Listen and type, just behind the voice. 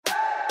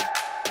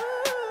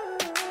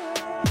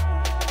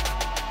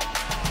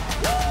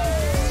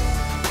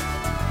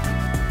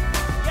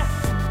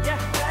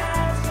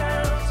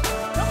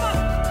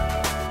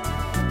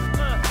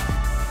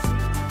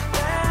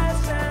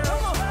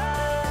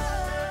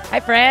Hi,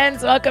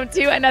 friends. Welcome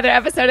to another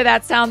episode of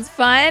That Sounds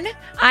Fun.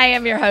 I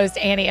am your host,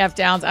 Annie F.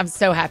 Downs. I'm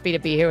so happy to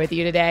be here with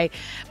you today.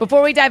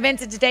 Before we dive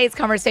into today's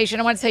conversation,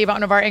 I want to tell you about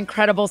one of our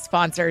incredible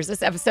sponsors.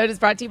 This episode is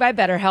brought to you by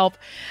BetterHelp.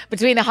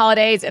 Between the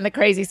holidays and the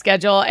crazy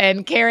schedule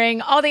and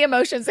carrying all the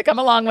emotions that come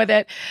along with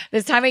it,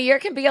 this time of year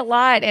can be a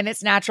lot, and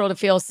it's natural to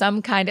feel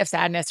some kind of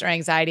sadness or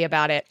anxiety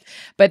about it.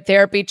 But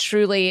therapy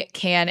truly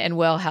can and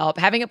will help.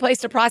 Having a place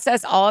to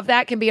process all of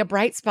that can be a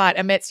bright spot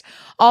amidst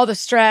all the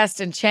stress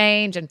and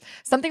change, and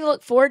something to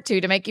look forward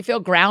to make you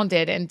feel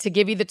grounded and to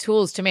give you the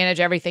tools to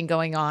manage everything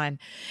going on.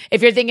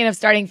 If you're thinking of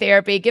starting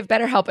therapy, give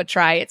BetterHelp a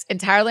try. It's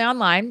entirely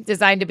online,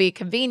 designed to be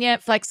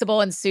convenient,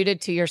 flexible, and suited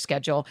to your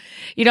schedule.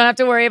 You don't have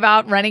to worry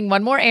about running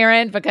one more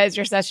errand because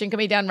your session can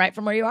be done right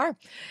from where you are.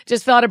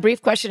 Just fill out a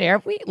brief questionnaire.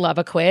 We love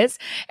a quiz,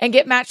 and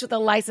get matched with a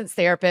licensed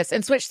therapist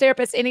and switch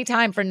therapists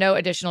anytime for no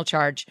additional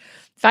charge.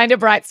 Find a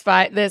bright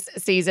spot this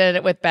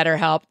season with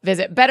BetterHelp.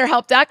 Visit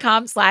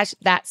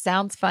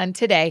BetterHelp.com/thatsoundsfun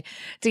today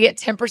to get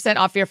 10%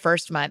 off your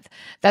first month.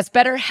 That's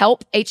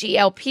BetterHelp,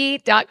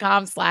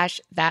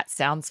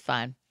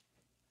 HELP.com/thatsoundsfun.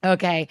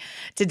 Okay,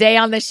 today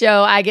on the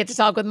show, I get to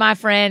talk with my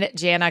friend,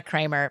 Jana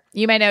Kramer.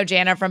 You may know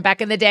Jana from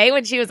back in the day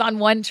when she was on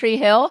One Tree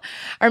Hill,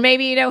 or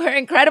maybe you know her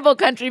incredible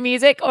country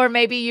music, or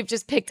maybe you've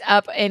just picked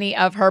up any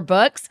of her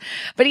books.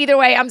 But either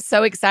way, I'm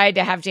so excited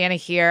to have Jana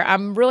here.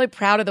 I'm really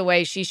proud of the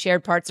way she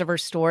shared parts of her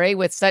story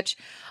with such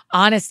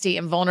honesty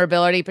and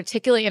vulnerability,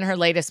 particularly in her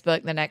latest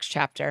book, The Next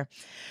Chapter.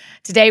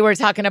 Today, we're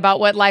talking about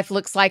what life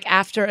looks like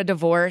after a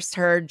divorce,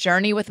 her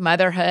journey with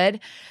motherhood,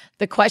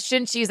 the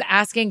questions she's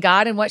asking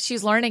God, and what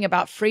she's learning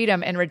about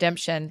freedom and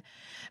redemption.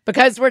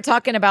 Because we're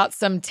talking about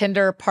some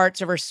tender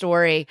parts of her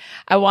story,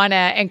 I want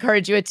to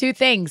encourage you with two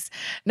things.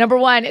 Number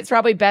one, it's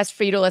probably best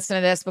for you to listen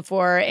to this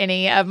before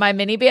any of my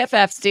mini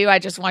BFFs do. I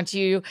just want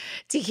you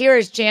to hear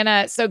as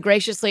Jana so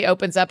graciously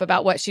opens up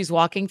about what she's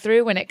walking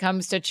through when it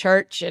comes to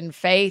church and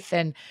faith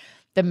and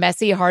the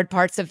messy, hard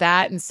parts of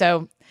that. And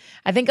so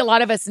I think a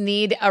lot of us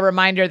need a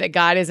reminder that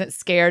God isn't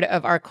scared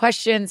of our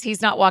questions.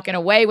 He's not walking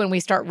away when we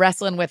start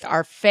wrestling with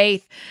our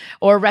faith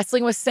or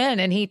wrestling with sin,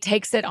 and he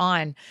takes it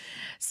on.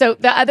 So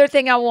the other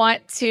thing I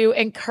want to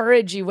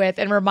encourage you with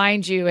and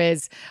remind you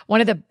is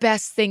one of the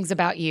best things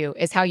about you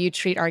is how you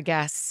treat our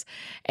guests.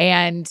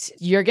 And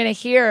you're going to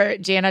hear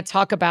Jana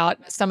talk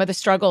about some of the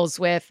struggles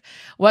with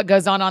what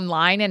goes on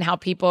online and how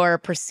people are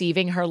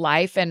perceiving her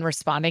life and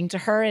responding to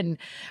her. And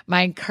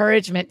my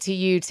encouragement to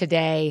you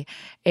today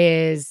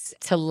is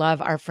to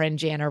love our friend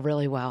Jana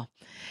really well,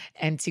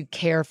 and to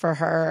care for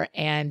her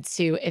and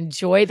to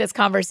enjoy this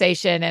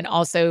conversation, and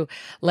also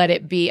let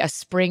it be a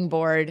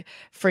springboard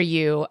for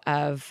you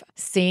of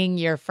seeing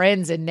your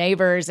friends and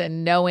neighbors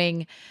and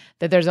knowing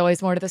that there's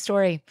always more to the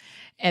story,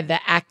 and the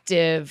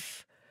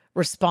active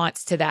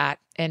response to that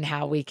and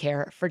how we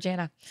care for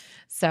Jana.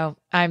 So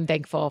I'm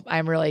thankful.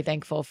 I'm really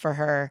thankful for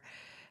her.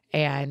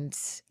 And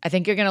I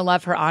think you're going to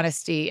love her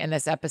honesty in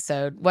this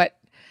episode. What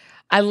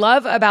I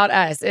love about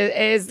us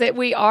is that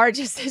we are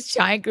just this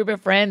giant group of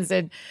friends,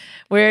 and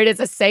where it is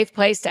a safe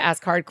place to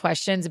ask hard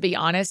questions, be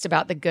honest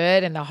about the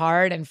good and the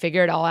hard, and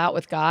figure it all out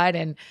with God.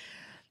 And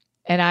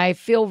I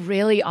feel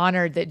really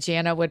honored that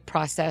Jana would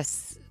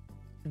process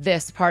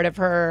this part of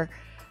her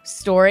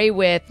story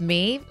with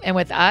me and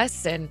with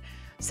us. And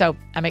so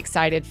I'm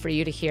excited for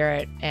you to hear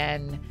it,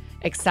 and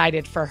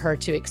excited for her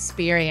to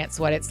experience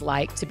what it's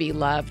like to be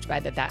loved by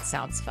the That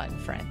Sounds Fun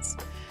friends.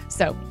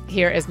 So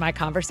here is my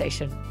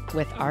conversation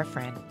with our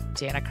friend,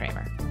 Jana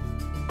Kramer.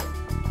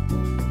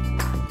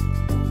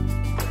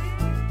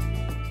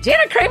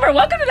 Jana Kramer,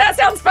 welcome to That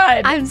Sounds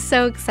Fun. I'm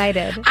so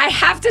excited. I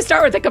have to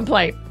start with a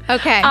complaint.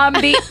 Okay. I'm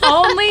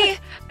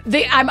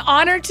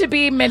honored to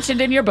be mentioned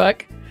in your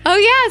book. Oh,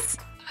 yes.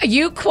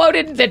 You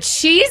quoted the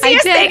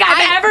cheesiest thing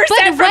I've ever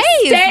said from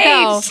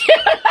stage.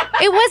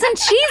 It wasn't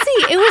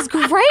cheesy. It was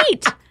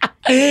great.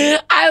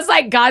 I was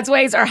like, God's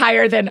ways are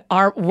higher than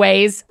our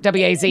ways,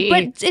 W-A-Z-E.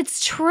 But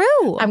it's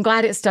true. I'm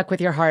glad it stuck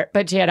with your heart.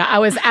 But Jana,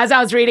 as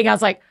I was reading, I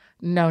was like,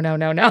 no.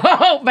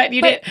 But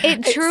you did.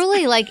 It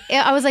truly,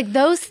 I was like,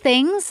 those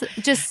things,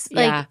 just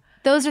like,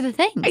 those are the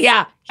things.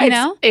 Yeah. You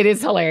know? It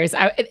is hilarious.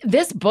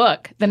 This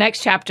book, The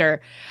Next Chapter,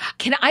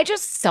 can I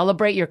just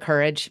celebrate your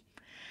courage?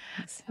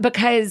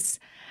 Because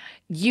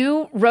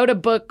you wrote a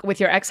book with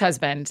your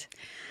ex-husband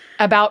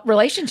about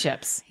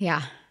relationships.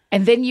 Yeah.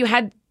 And then you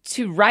had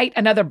to write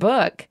another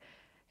book,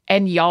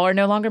 and y'all are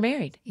no longer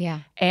married. Yeah.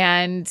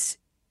 And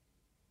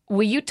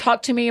will you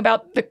talk to me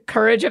about the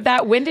courage of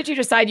that? When did you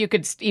decide you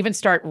could even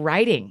start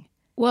writing?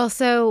 Well,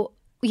 so,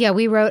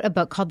 we wrote a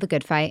book called The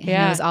Good Fight. And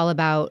it was all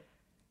about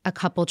a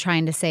couple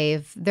trying to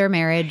save their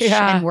marriage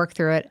and work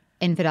through it,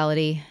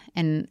 infidelity,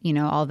 and,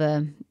 all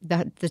the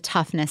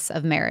toughness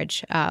of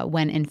marriage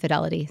when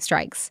infidelity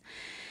strikes.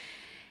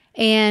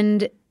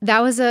 And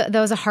that was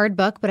a hard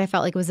book, but I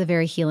felt like it was a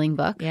very healing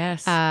book.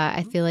 Yes.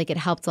 I feel like it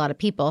helped a lot of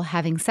people.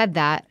 Having said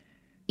that,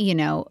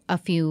 a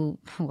few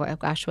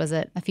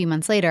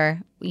months later,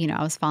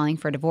 I was filing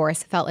for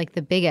divorce. It felt like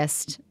the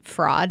biggest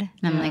fraud.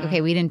 And I'm like,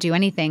 okay, we didn't do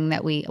anything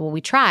that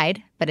we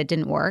tried, but it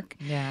didn't work.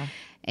 Yeah.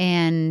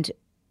 And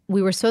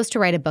we were supposed to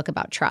write a book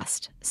about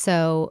trust.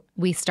 So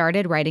we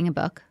started writing a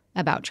book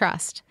about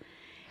trust.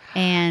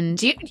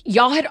 And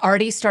y'all had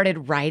already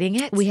started writing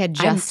it? We had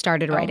just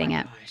started writing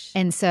it. Gosh.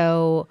 And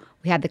so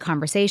we had the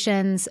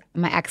conversations.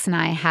 My ex and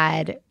I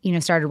had,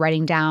 started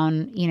writing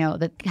down,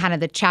 the kind of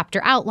the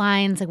chapter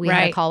outlines. Like we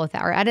had a call with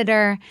our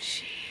editor.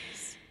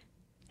 Jeez.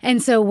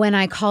 And so when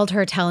I called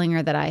her telling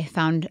her that I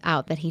found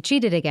out that he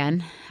cheated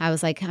again, I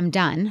was like, I'm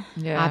done,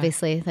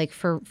 obviously, like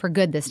for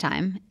good this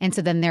time. And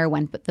so then there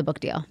went the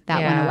book deal.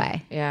 That went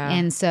away. Yeah.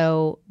 And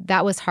so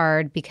that was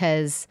hard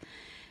because,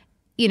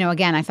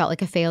 again, I felt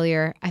like a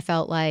failure. I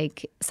felt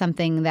like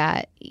something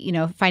that,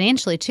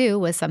 financially too,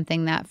 was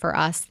something that for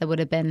us that would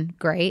have been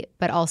great.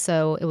 But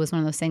also it was one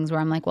of those things where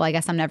I'm like, well, I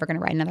guess I'm never going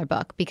to write another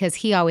book because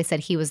he always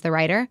said he was the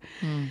writer.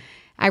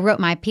 I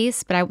wrote my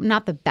piece, but I'm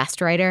not the best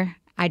writer.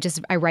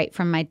 I write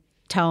from my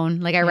tone.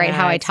 Like I write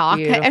how I talk.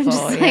 Beautiful. I'm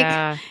just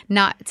like,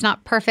 it's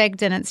not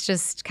perfect and it's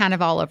just kind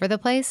of all over the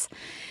place.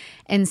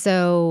 And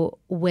so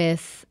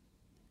with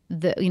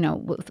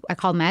I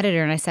called my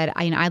editor and I said,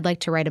 I'd like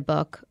to write a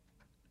book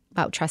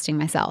about trusting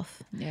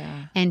myself.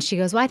 Yeah. And she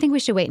goes, well, I think we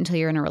should wait until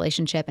you're in a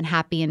relationship and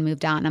happy and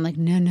moved on. And I'm like,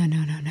 no.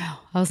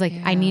 I was like,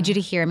 I need you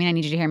to hear me. I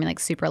need you to hear me like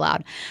super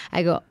loud.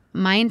 I go,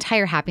 my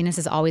entire happiness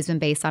has always been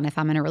based on if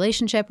I'm in a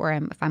relationship or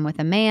if I'm with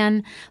a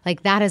man,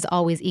 like that is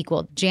always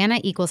equal. Jana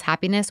equals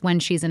happiness when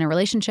she's in a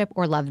relationship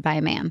or loved by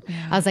a man.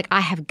 Yeah. I was like,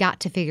 I have got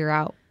to figure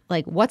out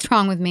like what's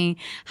wrong with me,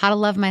 how to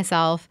love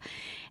myself.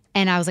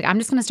 And I was like, I'm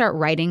just going to start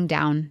writing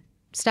down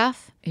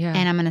stuff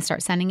and I'm going to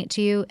start sending it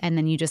to you and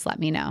then you just let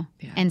me know.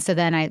 Yeah. And so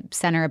then I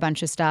sent her a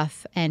bunch of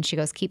stuff and she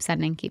goes, keep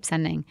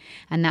sending.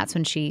 And that's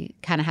when she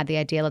kind of had the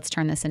idea, let's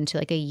turn this into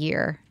like a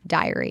year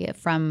diary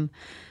from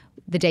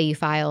the day you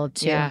filed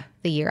to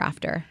the year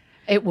after.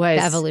 It was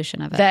the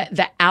evolution of it.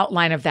 The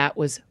outline of that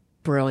was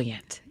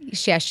brilliant.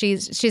 Yeah,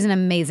 she's an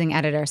amazing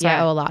editor. So I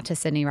owe a lot to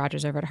Sydney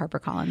Rogers over at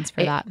HarperCollins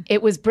for that.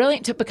 It was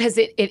brilliant because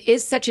it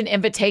is such an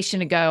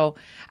invitation to go.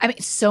 I mean,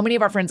 so many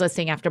of our friends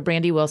listening after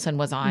Brandy Wilson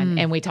was on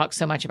and we talked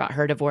so much about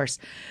her divorce.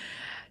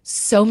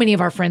 So many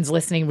of our friends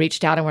listening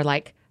reached out and were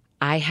like,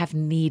 I have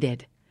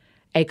needed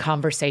a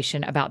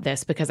conversation about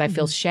this because I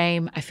feel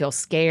shame, I feel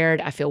scared,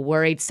 I feel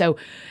worried. So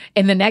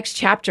in the next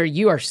chapter,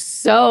 you are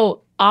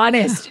so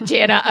honest,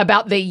 Jana,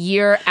 about the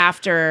year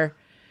after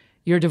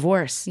your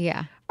divorce.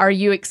 Yeah. Are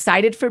you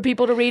excited for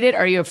people to read it?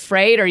 Are you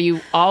afraid? Are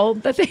you all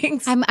the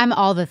things? I'm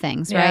all the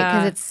things,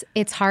 right? Because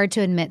it's hard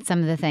to admit some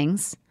of the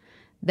things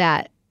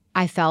that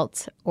I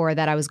felt or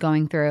that I was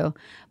going through.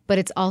 But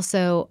it's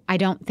also, I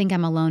don't think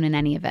I'm alone in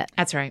any of it.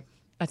 That's right.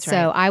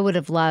 So I would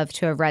have loved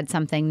to have read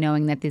something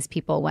knowing that these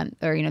people went,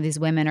 or, these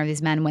women or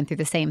these men went through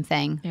the same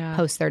thing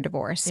post their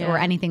divorce or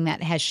anything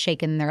that has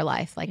shaken their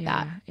life like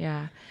that.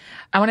 Yeah.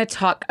 I want to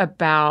talk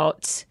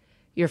about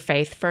your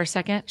faith for a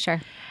second. Sure.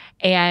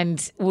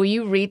 And will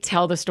you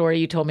retell the story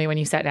you told me when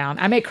you sat down?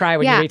 I may cry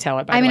when you retell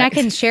it, by the way. I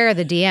can share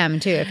the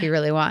DM too if you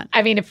really want.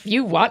 I mean, if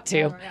you want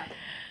to.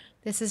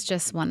 This is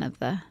just one of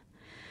the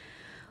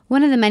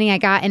many I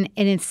got. And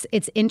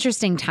it's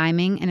interesting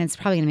timing, and it's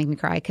probably going to make me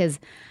cry because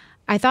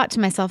I thought to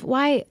myself,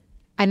 why?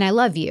 And I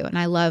love you, and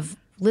I love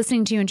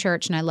listening to you in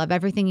church, and I love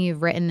everything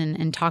you've written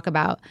and talk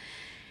about.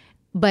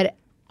 But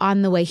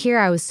on the way here,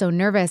 I was so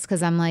nervous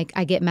because I'm like,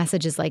 I get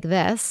messages like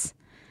this.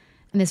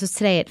 And this was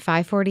today at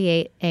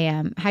 5:48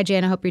 a.m. Hi,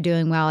 Jana. Hope you're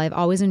doing well. I've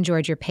always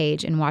enjoyed your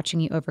page and watching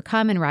you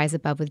overcome and rise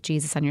above with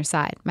Jesus on your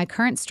side. My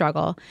current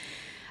struggle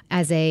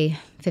as a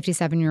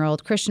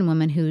 57-year-old Christian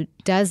woman who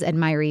does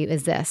admire you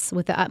is this.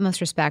 With the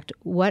utmost respect,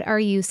 what are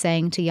you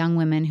saying to young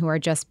women who are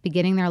just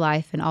beginning their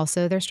life and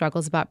also their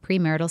struggles about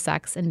premarital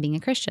sex and being a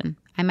Christian?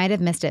 I might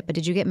have missed it, but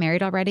did you get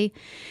married already?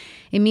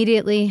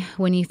 Immediately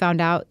when you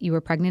found out you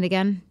were pregnant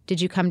again, did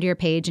you come to your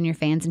page and your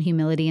fans in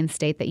humility and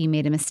state that you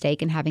made a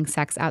mistake in having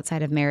sex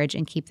outside of marriage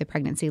and keep the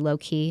pregnancy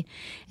low-key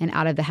and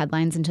out of the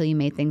headlines until you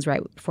made things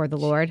right before the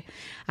Lord?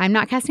 I'm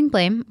not casting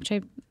blame, which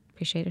I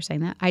appreciate her saying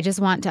that. I just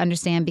want to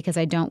understand because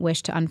I don't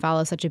wish to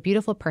unfollow such a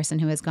beautiful person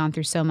who has gone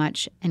through so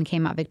much and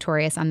came out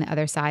victorious on the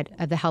other side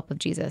of the help of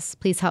Jesus.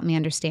 Please help me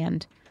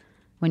understand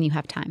when you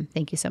have time.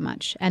 Thank you so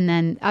much. And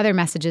then other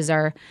messages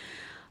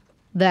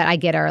that I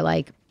get are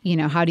like,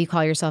 how do you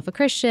call yourself a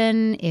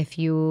Christian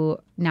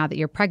now that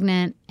you're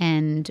pregnant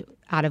and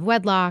out of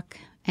wedlock,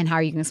 and how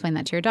are you going to explain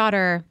that to your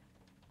daughter?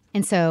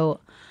 And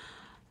so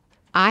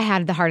I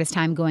had the hardest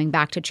time going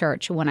back to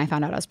church when I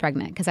found out I was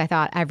pregnant because I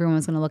thought everyone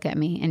was going to look at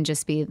me and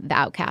just be the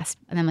outcast.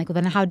 And I'm like, well,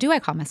 then how do I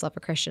call myself a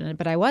Christian?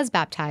 But I was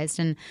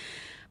baptized,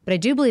 but I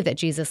do believe that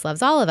Jesus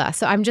loves all of us.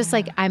 So I'm just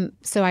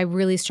so I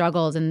really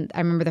struggled. And I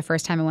remember the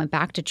first time I went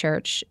back to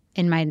church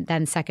in my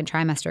then second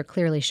trimester,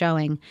 clearly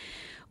showing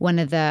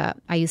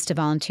I used to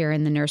volunteer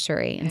in the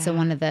nursery. And so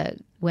one of the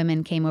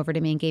women came over to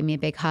me and gave me a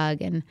big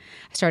hug, and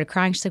I started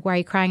crying. She's like, why are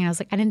you crying? And I was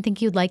like, I didn't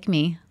think you'd like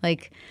me.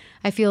 Like,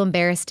 I feel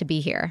embarrassed to be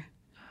here.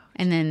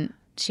 And then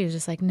she was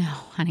just like, no,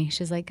 honey.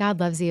 She's like, God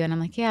loves you. And I'm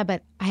like, yeah,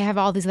 but I have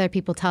all these other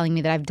people telling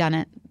me that I've done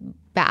it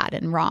bad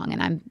and wrong,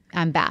 and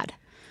I'm bad.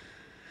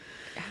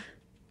 Yeah.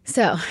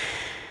 So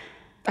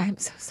I'm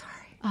so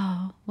sorry.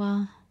 Oh,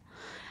 well,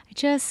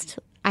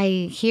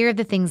 I hear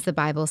the things the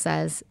Bible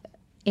says.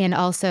 And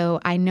also,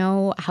 I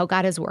know how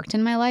God has worked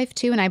in my life,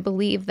 too. And I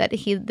believe that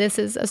this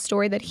is a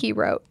story that he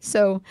wrote.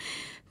 So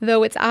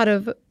though it's out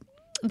of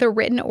the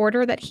written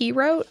order that he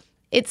wrote,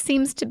 it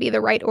seems to be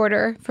the right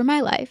order for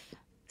my life.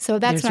 So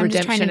that's what I'm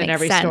just trying to make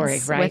sense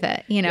story, right? With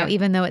it.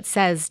 Even though it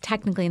says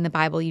technically in the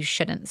Bible you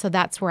shouldn't. So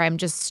that's where I'm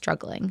just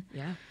struggling.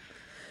 Yeah.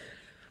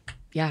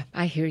 Yeah,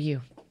 I hear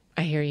you.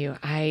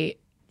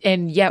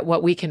 And yet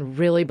what we can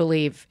really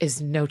believe is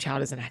no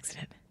child is an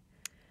accident.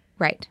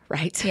 Right.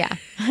 Yeah.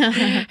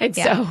 And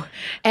so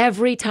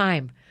every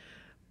time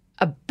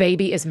a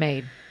baby is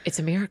made, it's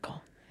a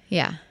miracle.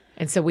 Yeah.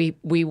 And so we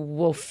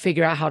will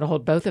figure out how to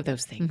hold both of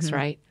those things,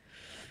 right?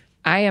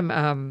 I'm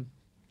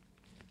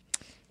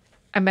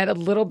at a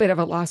little bit of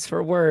a loss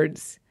for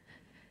words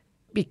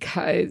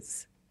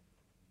because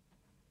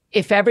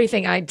if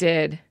everything I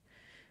did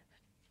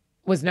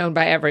was known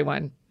by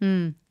everyone,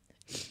 who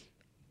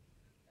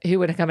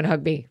would have come and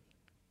hugged me?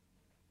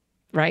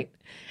 Right?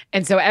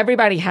 And so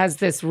everybody has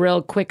this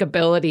real quick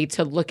ability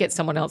to look at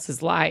someone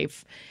else's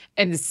life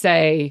and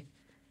say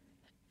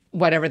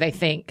whatever they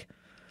think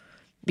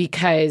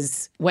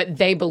because what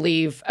they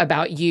believe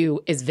about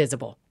you is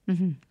visible.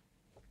 Mm-hmm.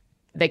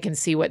 They can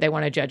see what they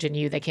want to judge in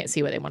you. They can't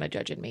see what they want to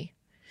judge in me.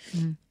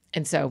 Mm-hmm.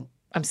 And so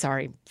I'm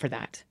sorry for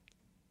that.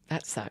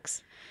 That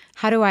sucks.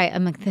 How do I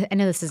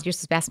know this is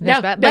just best,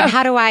 but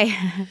how do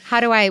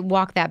I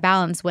walk that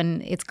balance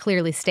when it's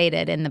clearly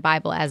stated in the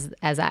Bible as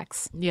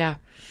X? Yeah.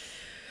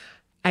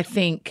 I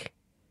think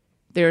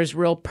there's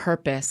real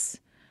purpose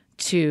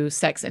to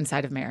sex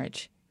inside of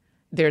marriage.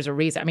 There's a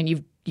reason. I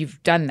mean,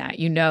 you've done that.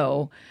 You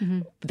know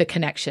the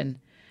connection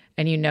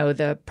and you know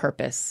the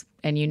purpose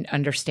and you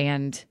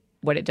understand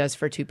what it does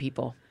for two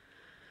people.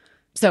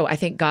 So I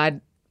think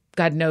God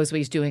knows what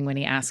he's doing when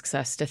he asks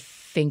us to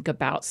think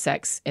about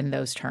sex in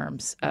those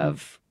terms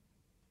of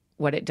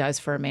what it does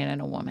for a man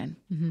and a woman.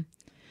 Mm-hmm.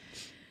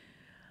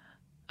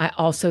 I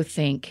also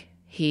think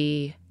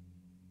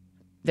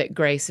that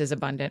grace is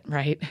abundant,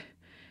 right?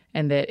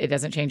 And that it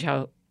doesn't change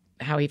how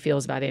he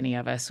feels about any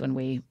of us when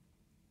we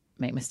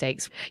make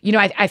mistakes.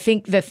 I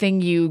think the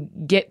thing you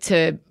get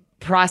to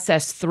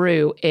process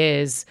through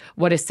is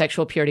what does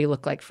sexual purity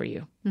look like for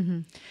you?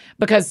 Mm-hmm.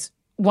 Because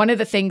one of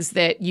the things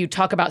that you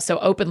talk about so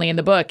openly in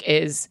the book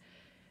is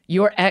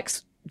your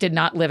ex did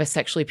not live a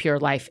sexually pure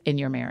life in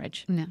your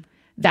marriage. No.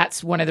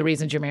 That's one of the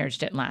reasons your marriage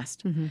didn't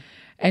last. Mm-hmm.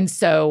 And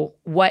so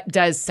what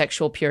does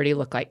sexual purity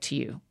look like to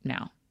you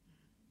now?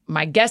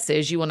 My guess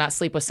is you will not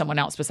sleep with someone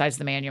else besides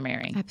the man you're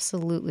marrying.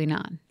 Absolutely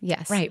not.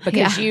 Yes. Right.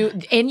 Because you,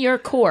 in your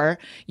core,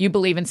 you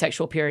believe in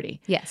sexual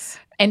purity. Yes.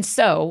 And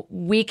so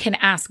we can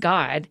ask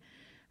God,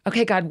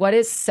 okay, God, what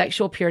does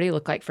sexual purity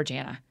look like for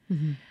Jana?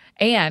 Mm-hmm.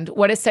 And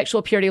what does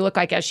sexual purity look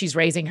like as she's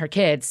raising her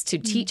kids to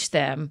teach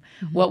them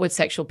what would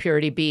sexual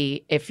purity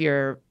be if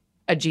you're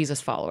a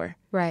Jesus follower?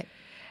 Right.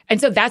 And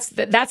so that's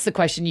the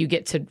question you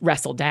get to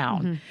wrestle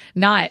down,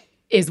 not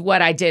is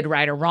what I did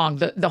right or wrong.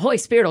 The Holy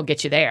Spirit will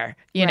get you there,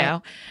 you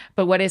know?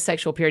 But what is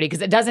sexual purity?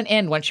 Because it doesn't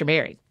end once you're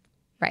married.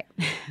 Right.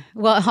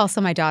 Well,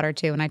 also my daughter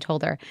too. And I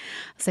told her,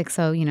 I was like,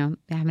 so,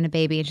 having a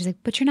baby. And she's like,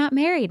 but you're not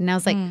married. And I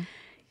was like,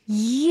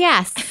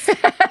 yes,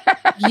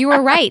 you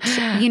were right,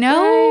 Right.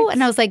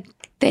 And I was like,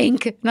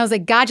 and I was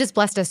like, God just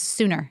blessed us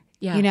sooner,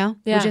 Yeah.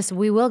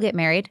 We will get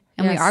married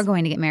and we are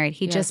going to get married.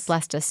 He just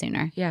blessed us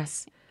sooner.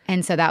 Yes.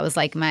 And so that was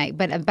like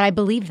but I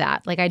believe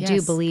that. Like I do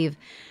believe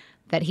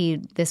that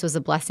this was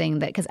a blessing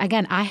because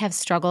again, I have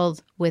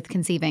struggled with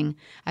conceiving.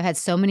 I've had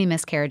so many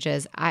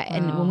miscarriages.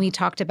 And when we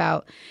talked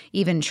about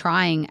even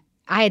trying,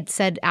 I had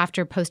said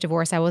after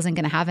post-divorce, I wasn't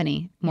going to have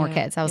any more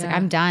kids. I was like,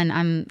 I'm done.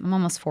 I'm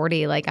almost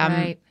 40. Like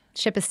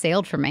ship has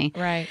sailed for me.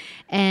 Right.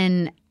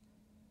 And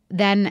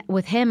then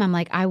with him, I'm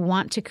like, I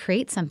want to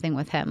create something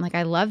with him. Like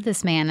I love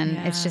this man. And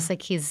it's just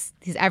like, he's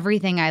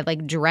everything I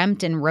like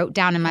dreamt and wrote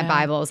down in my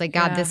Bible. I was like,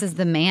 God, this is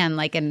the man,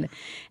 like, and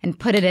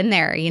put it in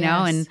there,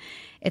 know? And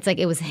it's like,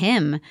 it was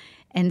him.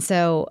 And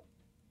so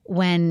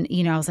when,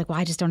 I was like, well,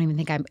 I just don't even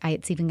think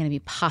it's even going to be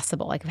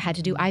possible. Like I've had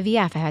to do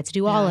IVF. I had to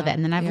do all of it.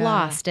 And then I've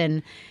lost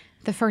in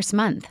the first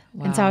month.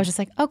 Wow. And so I was just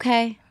like,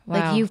 okay,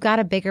 like you've got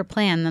a bigger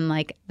plan than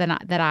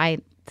that I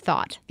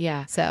thought.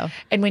 Yeah. So,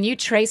 and when you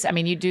trace,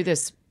 you do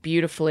this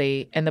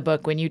beautifully in the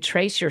book. When you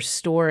trace your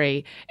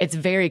story, it's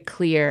very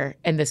clear,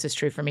 and this is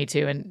true for me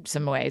too in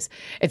some ways,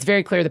 it's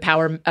very clear the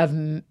power of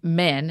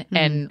men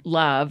and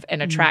love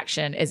and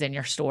attraction is in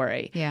your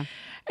story. Yeah.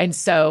 And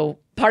so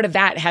part of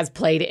that has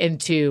played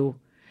into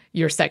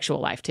your sexual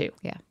life too.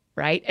 Yeah.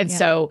 Right. And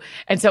so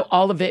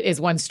all of it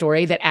is one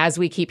story that as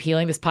we keep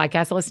healing, this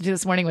podcast I listened to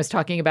this morning was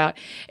talking about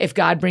if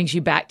God brings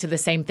you back to the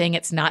same thing,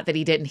 it's not that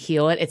he didn't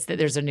heal it. It's that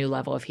there's a new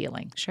level of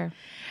healing. Sure.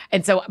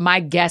 And so my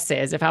guess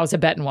is if I was a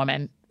betting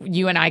woman,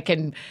 you and I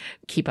can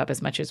keep up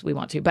as much as we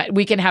want to, but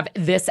we can have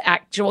this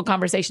actual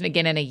conversation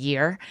again in a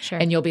year. Sure.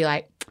 And you'll be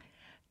like,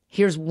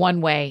 here's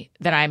one way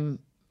that I'm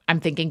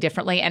thinking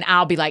differently. And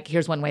I'll be like,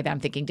 here's one way that I'm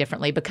thinking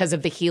differently because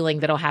of the healing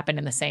that'll happen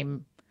in the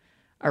same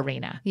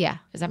arena. Yeah.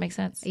 Does that make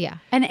sense? Yeah.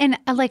 And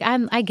like,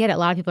 I get it. A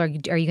lot of people are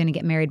you going to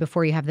get married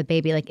before you have the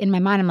baby? Like in my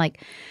mind, I'm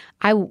like,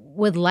 I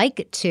would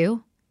like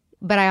to,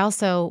 but I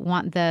also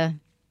want the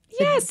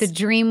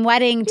dream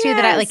wedding too,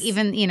 that I like,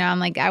 even, I'm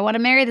like, I want to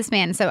marry this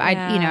man. So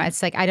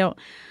it's like,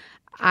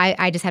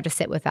 I just have to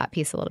sit with that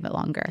piece a little bit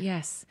longer.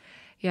 Yes.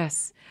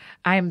 Yes.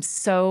 I'm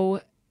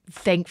so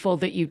thankful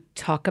that you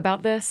talk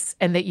about this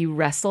and that you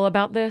wrestle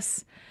about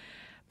this,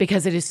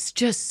 because it is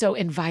just so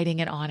inviting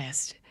and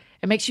honest.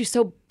 It makes you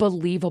so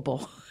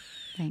believable.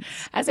 Thanks.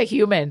 As a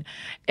human.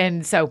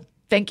 And so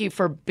thank you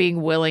for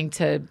being willing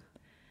to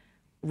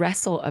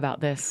wrestle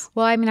about this.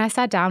 Well, I mean, I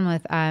sat down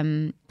with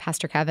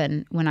Pastor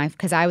Kevin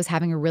because I was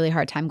having a really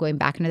hard time going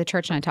back into the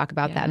church, and I talk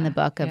about that in the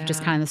book of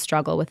just kind of the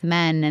struggle with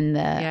men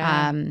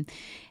and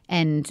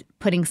and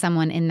putting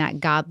someone in that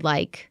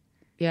godlike,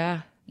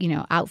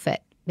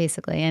 outfit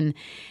basically, and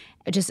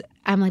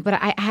I'm like, but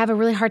I have a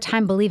really hard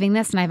time believing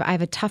this, and I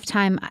have a tough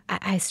time.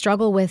 I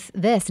struggle with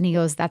this. And he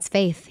goes, that's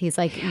faith. He's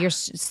like,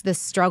 the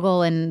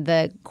struggle and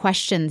the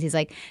questions. He's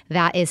like,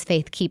 that is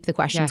faith. Keep the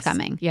questions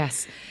coming.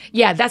 Yes.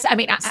 Yeah.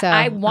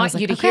 I want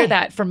you to hear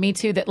that from me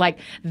too, that like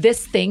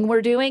this thing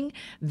we're doing,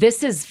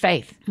 this is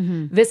faith.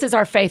 Mm-hmm. This is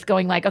our faith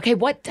going like, okay,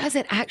 what does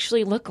it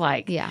actually look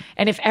like? Yeah.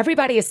 And if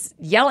everybody is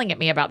yelling at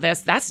me about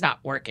this, that's not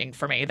working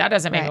for me. That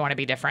doesn't make me want to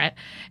be different.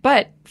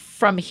 But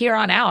from here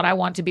on out, I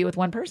want to be with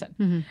one person.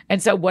 Mm-hmm.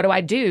 And so what do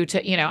I do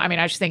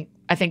to,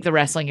 I think the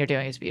wrestling you're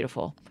doing is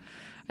beautiful.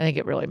 I think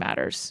it really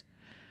matters.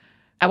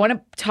 I want to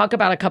talk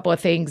about a couple of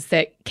things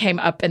that came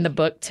up in the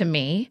book to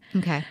me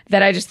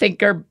that I just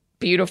think are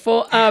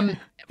beautiful.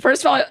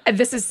 First of all,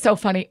 this is so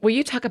funny. Will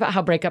you talk about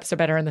how breakups are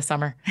better in the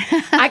summer?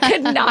 I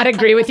could not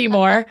agree with you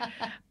more.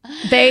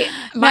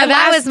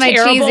 That was my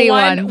cheesy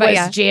one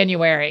was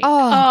January.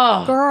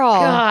 Oh, girl.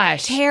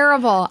 Gosh.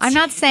 Terrible. I'm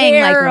not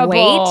saying like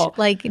wait,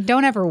 like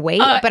don't ever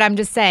wait, but I'm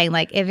just saying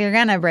like if you're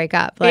going to break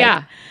up,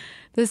 like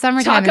the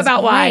summertime is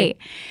great. Why.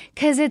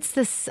 Because it's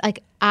this,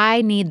 like,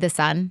 I need the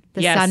sun.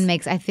 The sun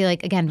makes, I feel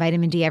like, again,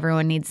 vitamin D,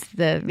 everyone needs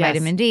the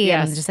vitamin D.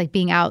 And just like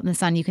being out in the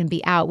sun, you can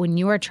be out. When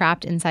you are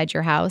trapped inside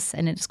your house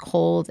and it's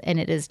cold and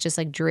it is just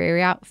like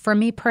dreary out, for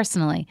me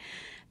personally,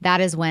 that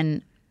is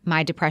when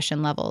my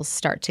depression levels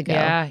start to go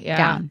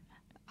down,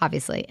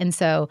 obviously. And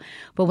so,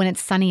 but when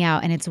it's sunny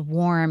out and it's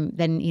warm,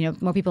 then,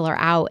 more people are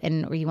out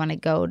or you want to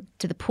go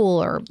to the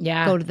pool or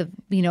go to the,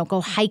 go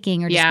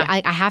hiking or just,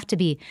 I have to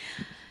be.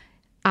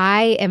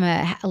 I am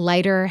a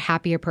lighter,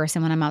 happier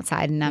person when I'm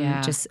outside and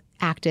I'm just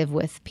active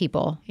with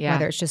people,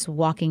 whether it's just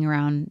walking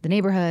around the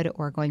neighborhood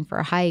or going for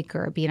a hike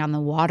or being on the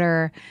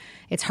water.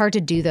 It's hard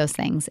to do those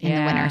things in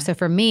the winter. So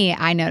for me,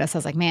 I noticed, I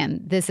was like, man,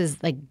 this is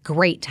like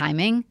great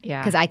timing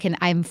because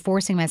I'm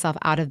forcing myself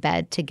out of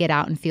bed to get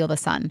out and feel the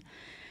sun.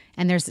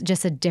 And there's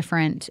just it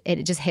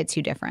just hits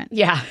you different.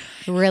 Yeah.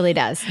 It really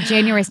does.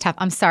 January's tough.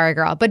 I'm sorry,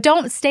 girl. But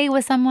don't stay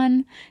with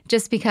someone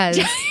just because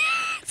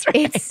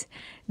it's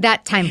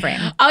that time frame.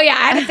 Oh, yeah.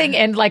 I had a thing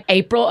in like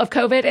April of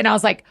COVID, and I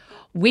was like,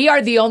 we are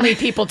the only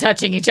people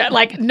touching each other.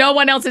 Like, no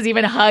one else is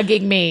even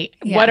hugging me.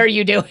 Yeah. What are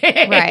you doing?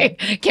 Right.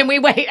 Can we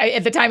wait?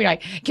 At the time, you're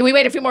like, can we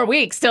wait a few more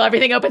weeks till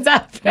everything opens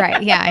up?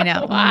 Right. Yeah, I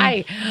know.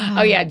 Why?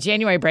 Oh, yeah.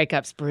 January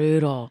breakups,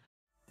 brutal.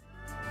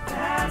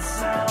 That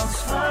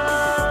sounds fun.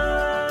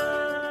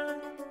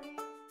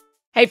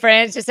 Hey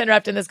friends, just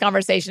interrupting this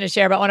conversation to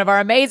share about one of our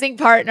amazing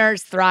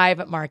partners,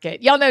 Thrive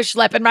Market. Y'all know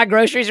schlepping my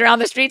groceries around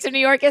the streets of New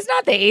York is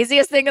not the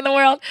easiest thing in the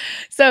world.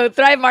 So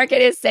Thrive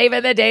Market is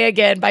saving the day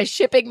again by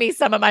shipping me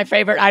some of my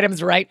favorite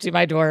items right to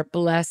my door.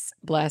 Bless,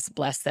 bless,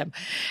 bless them.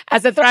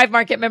 As a Thrive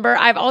Market member,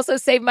 I've also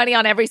saved money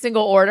on every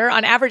single order.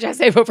 On average, I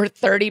save over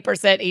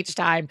 30% each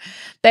time.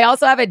 They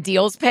also have a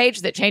deals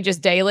page that changes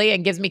daily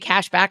and gives me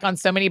cash back on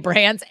so many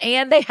brands.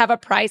 And they have a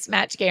price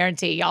match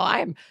guarantee. Y'all,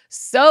 I'm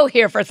so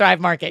here for Thrive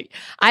Market.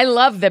 I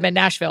love them in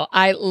Nashville.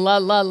 I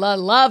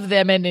love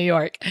them in New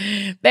York.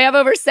 They have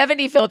over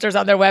 70 filters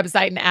on their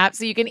website and app,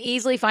 so you can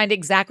easily find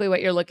exactly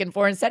what you're looking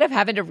for instead of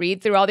having to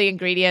read through all the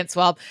ingredients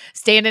while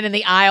standing in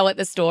the aisle at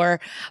the store.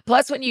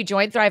 Plus, when you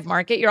join Thrive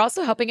Market, you're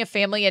also helping a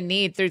family in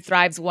need through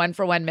Thrive's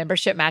 1-for-1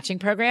 membership matching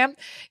program.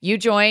 You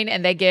join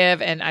and they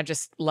give, and I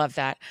just love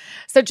that.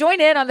 So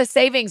join in on the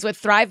savings with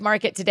Thrive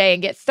Market today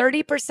and get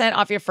 30%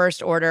 off your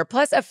first order,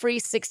 plus a free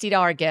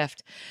 $60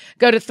 gift.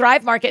 Go to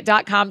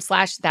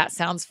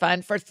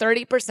thrivemarket.com/thatsoundsfun for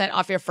 30%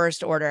 off your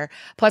first order,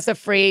 plus a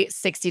free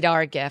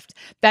 $60 gift.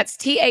 That's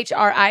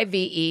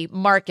THRIVE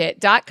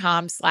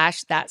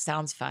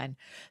market.com/thatsoundsfun.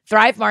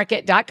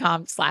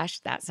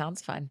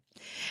 thrivemarket.com/thatsoundsfun.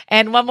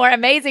 And one more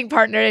amazing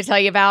partner to tell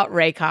you about,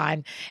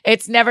 Raycon.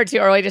 It's never too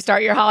early to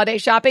start your holiday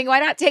shopping.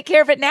 Why not take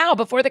care of it now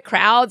before the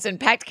crowds and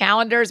packed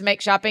calendars make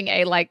shopping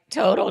a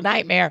total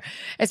nightmare,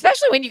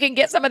 especially when you can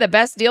get some of the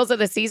best deals of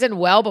the season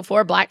well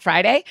before Black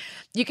Friday.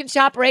 You can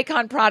shop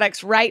Raycon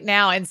products right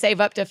now and save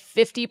up to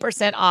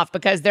 50% off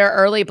because their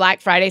early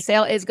Black Friday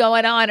sale is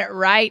going on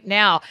right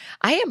now.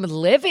 I am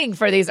living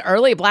for these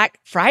early Black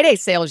Friday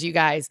sales, you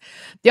guys.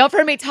 Y'all have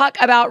heard me talk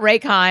about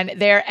Raycon,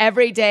 their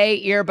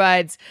everyday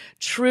earbuds,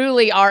 truly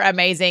truly are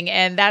amazing.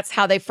 And that's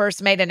how they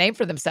first made a name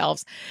for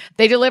themselves.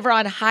 They deliver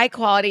on high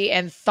quality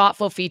and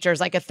thoughtful features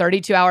like a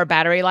 32-hour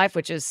battery life,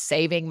 which is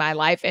saving my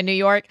life in New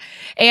York,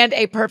 and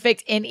a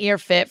perfect in-ear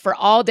fit for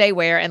all day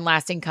wear and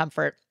lasting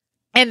comfort.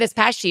 And this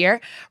past year,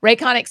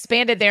 Raycon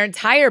expanded their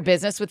entire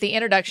business with the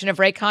introduction of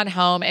Raycon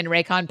Home and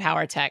Raycon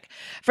PowerTech.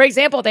 For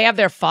example, they have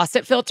their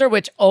faucet filter,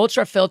 which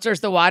ultra filters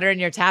the water in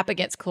your tap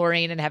against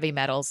chlorine and heavy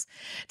metals.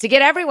 To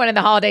get everyone in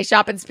the holiday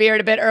shopping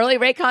spirit a bit early,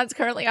 Raycon's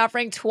currently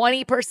offering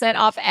 20%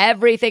 off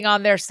everything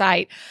on their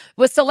site,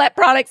 with select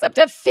products up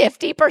to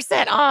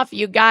 50% off.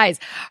 You guys,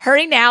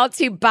 hurry now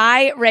to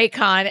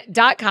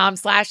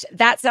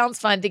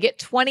buyraycon.com/thatsoundsfun to get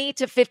 20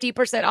 to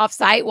 50% off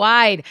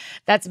site-wide.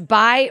 That's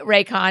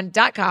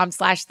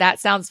buyraycon.com/thatsoundsfun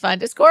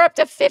to score up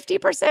to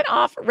 50%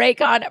 off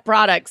Raycon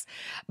products.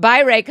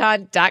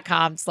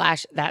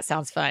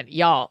 Buyraycon.com/thatsoundsfun.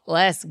 Y'all,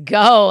 let's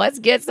go. Let's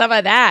get some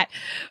of that.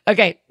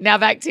 Okay, now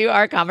back to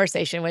our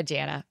conversation with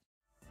Jana.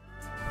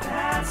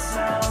 That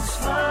sounds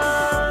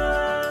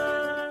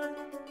fun.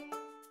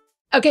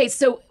 Okay,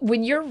 so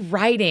when you're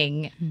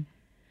writing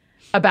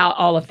about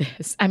all of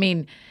this, I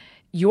mean,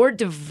 your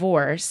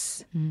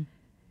divorce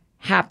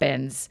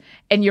happens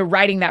and you're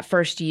writing that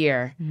first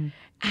year.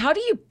 How do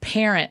you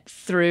parent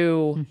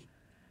through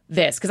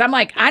this? Because I'm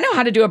like, I know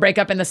how to do a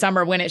breakup in the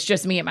summer when it's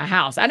just me at my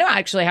house. I know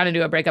actually how to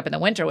do a breakup in the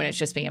winter when it's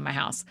just me in my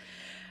house.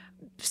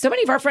 So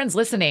many of our friends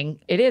listening,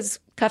 it is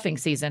cuffing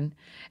season,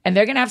 and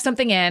they're going to have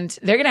something end.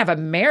 They're going to have a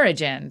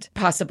marriage end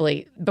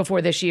possibly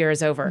before this year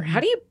is over. How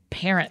do you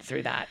parent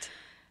through that?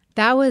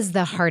 That was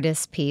the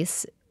hardest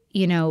piece.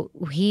 You know,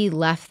 he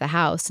left the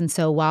house. And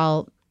so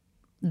while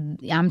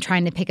I'm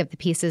trying to pick up the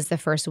pieces the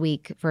first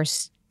week,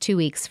 first 2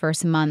 weeks,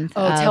 first month.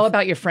 Oh, tell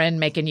about your friend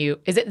making you.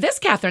 Is it this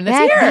Catherine that's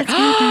here?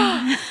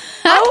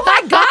 Oh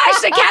my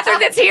gosh, the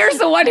Catherine that's here is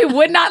the one who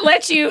would not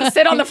let you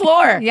sit on the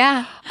floor.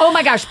 Yeah. Oh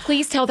my gosh,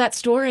 please tell that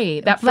story.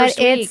 That first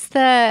week.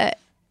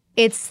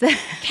 It's the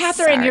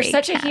Catherine, sorry, you're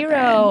such a Catherine.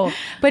 hero.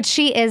 But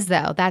she is,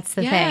 though. That's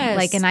the Yes. thing.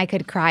 Like, and I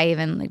could cry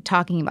even like,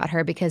 talking about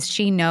her because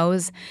she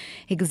knows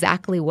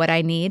exactly what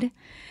I need.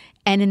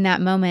 And in that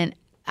moment,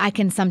 I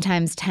can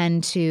sometimes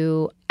tend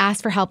to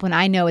ask for help when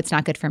I know it's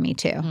not good for me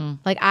too.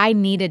 Like I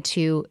needed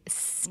to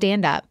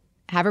stand up,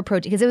 have her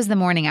protein, because it was the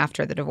morning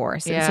after the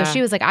divorce. And so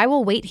she was like, I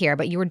will wait here,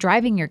 but you were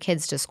driving your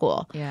kids to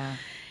school. Yeah.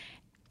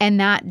 And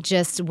that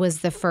just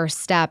was the first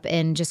step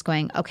in just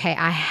going, okay,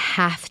 I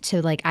have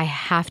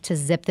to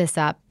zip this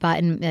up,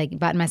 button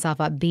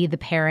myself up, be the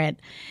parent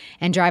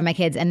and drive my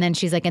kids. And then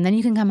she's like, and then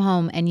you can come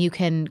home and you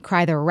can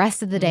cry the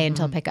rest of the day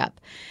until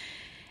pickup.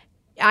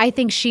 I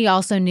think she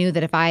also knew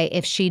that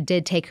if she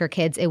did take her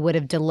kids, it would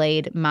have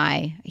delayed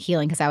my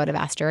healing because I would have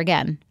asked her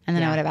again. And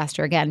then I would have asked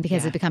her again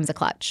because it becomes a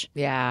clutch.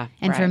 Yeah.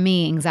 And for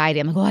me, anxiety,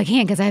 I'm like, well, I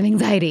can't because I have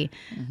anxiety.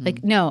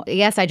 Like, no,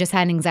 yes, I just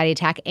had an anxiety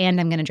attack and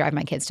I'm going to drive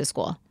my kids to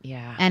school.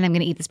 Yeah. And I'm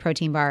going to eat this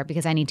protein bar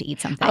because I need to eat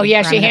something. Oh,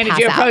 yeah, or she I'm gonna handed pass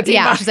you a out. protein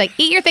bar. Yeah, she's like,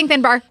 eat your Think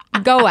Thin bar,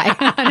 go away. No.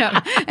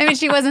 I mean,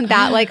 she wasn't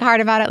that like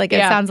hard about it. Like, it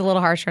sounds a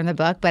little harsh from the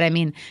book, but I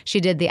mean, she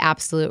did the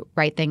absolute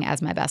right thing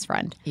as my best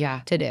friend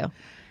to do.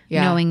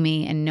 Yeah. Knowing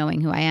me and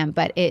knowing who I am.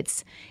 But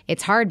it's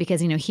hard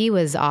because, you know, he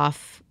was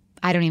off.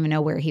 I don't even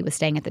know where he was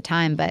staying at the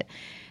time, but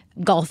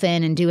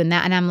golfing and doing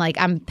that. And I'm like,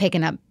 I'm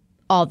picking up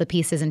all the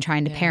pieces and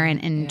trying to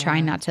parent and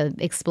trying not to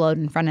explode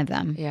in front of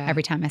them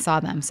every time I saw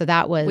them. So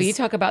that was. Will you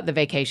talk about the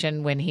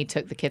vacation when he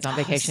took the kids on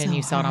vacation and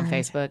you saw it on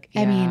Facebook?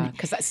 I mean,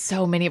 because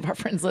so many of our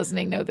friends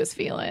listening know this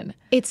feeling.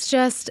 It's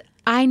just,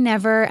 I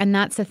never, and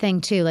that's the thing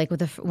too, like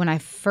when I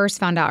first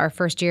found out our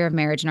first year of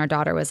marriage and our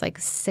daughter was like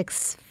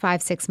 6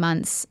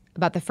 months,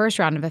 about the first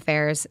round of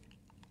affairs,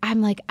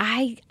 I'm like,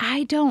 I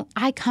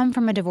come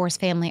from a divorced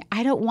family.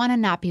 I don't want to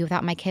not be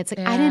without my kids.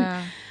 Like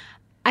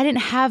I didn't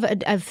have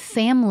a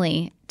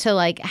family to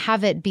like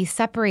have it be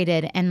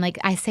separated. And like,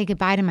 I say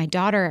goodbye to my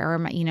daughter or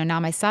my, you know, now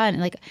my son.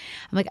 And like,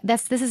 I'm like,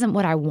 this isn't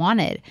what I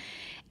wanted.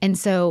 And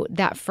so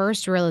that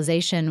first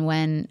realization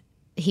when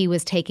he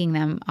was taking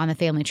them on the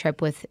family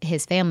trip with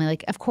his family,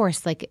 like, of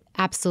course, like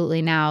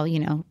absolutely now, you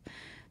know,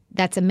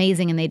 that's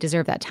amazing and they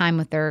deserve that time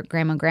with their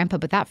grandma and grandpa.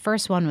 But that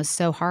first one was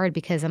so hard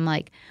because I'm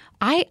like,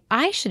 I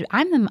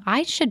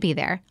should be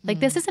there. Like,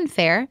 this isn't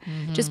fair.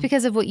 Just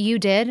because of what you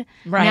did.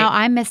 Right. Now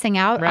I'm missing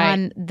out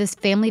on this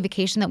family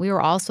vacation that we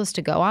were all supposed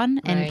to go on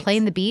and play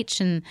in the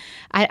beach. And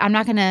I'm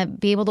not going to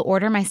be able to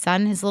order my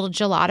son his little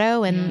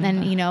gelato and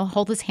then, you know,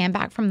 hold his hand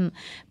back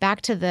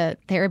to the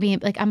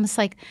Airbnb. Like, I'm just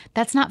like,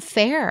 that's not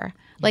fair.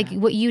 Like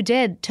what you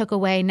did took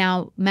away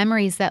now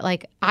memories that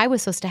like I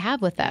was supposed to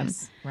have with them.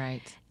 Yes.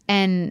 Right.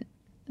 And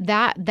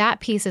that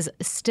piece is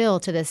still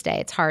to this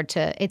day.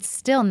 It's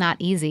still not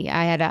easy.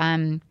 I had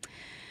it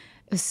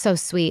was so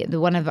sweet.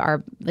 One of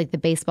our the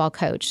baseball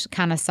coach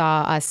kind of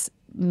saw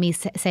me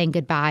saying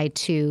goodbye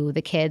to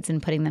the kids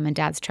and putting them in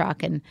Dad's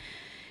truck, and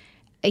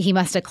he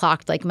must have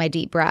clocked like my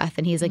deep breath,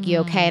 and he's like, "You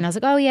okay?" And I was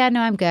like, "Oh yeah,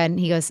 no, I'm good." And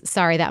he goes,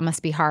 "Sorry, that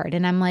must be hard."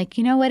 And I'm like,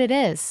 "You know what it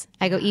is?"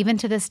 I go, even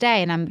to this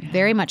day, and I'm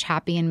very much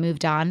happy and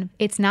moved on.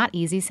 It's not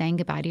easy saying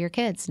goodbye to your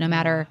kids, no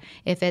matter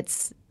if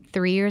it's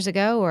 3 years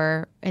ago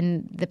or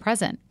in the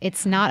present.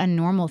 It's not a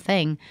normal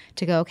thing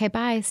to go, okay,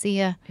 bye, see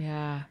ya.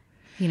 Yeah.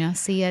 you know,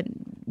 see it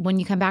when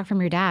you come back from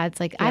your dad's.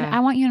 Like, I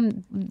want you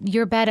in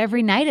your bed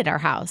every night at our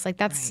house. Like,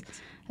 that's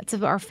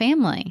our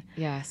family.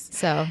 Yes.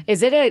 So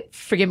is it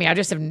forgive me, I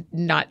just have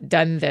not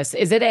done this.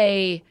 Is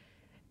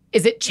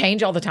it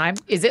change all the time?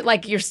 Is it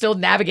like you're still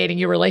navigating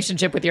your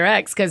relationship with your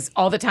ex? Because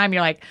all the time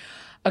you're like,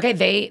 okay,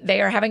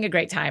 they are having a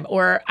great time,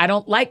 or I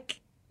don't like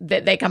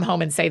that they come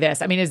home and say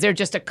this. I mean, is there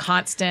just a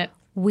constant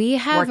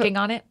working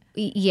on it?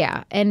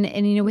 Yeah. And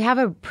you know, we have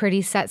a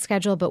pretty set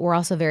schedule, but we're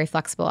also very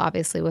flexible,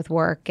 obviously, with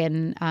work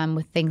and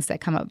with things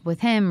that come up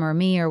with him or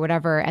me or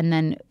whatever. And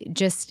then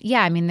just,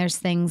 I mean, there's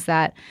things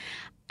that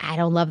I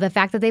don't love the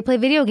fact that they play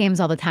video games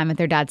all the time at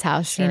their dad's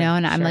house, you know,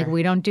 and I'm like,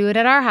 we don't do it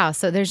at our house.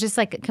 So there's just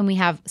like, we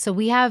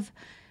have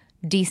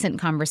decent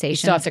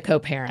conversations. You still have to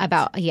co-parent.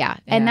 About,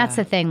 And that's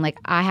the thing. Like,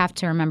 I have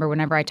to remember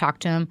whenever I talk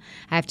to him,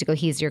 I have to go,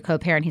 he's your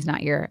co-parent. He's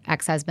not your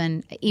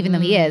ex-husband, even though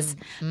he is.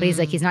 But he's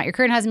like, he's not your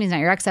current husband. He's not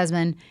your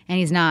ex-husband. And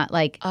he's not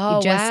like,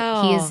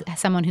 he is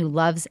someone who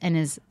loves and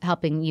is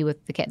helping you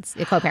with the kids,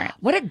 a co-parent.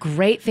 What a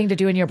great thing to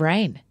do in your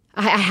brain.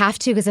 I have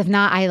to, because if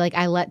not,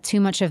 I let too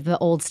much of the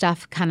old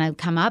stuff kind of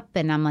come up,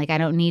 and I'm like, I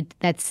don't need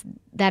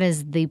that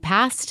is the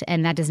past,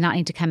 and that does not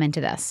need to come into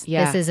this.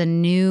 Yeah. This is a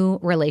new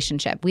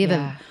relationship. We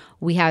have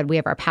we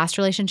have our past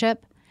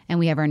relationship, and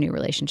we have our new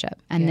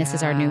relationship, and this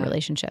is our new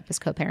relationship, is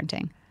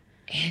co-parenting.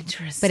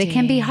 Interesting. But it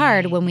can be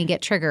hard when we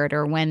get triggered,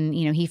 or when,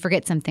 you know, he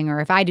forgets something,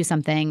 or if I do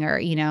something, or,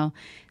 you know,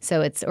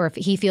 so it's, or if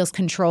he feels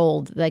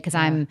controlled, like, because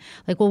I'm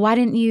like, well, why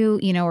didn't you,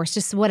 you know, or it's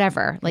just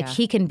whatever. Like,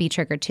 he can be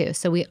triggered too.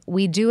 So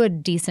we do a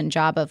decent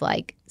job of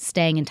like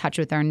staying in touch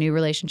with our new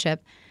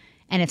relationship.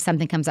 And if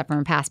something comes up from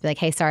our past, be like,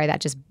 hey, sorry,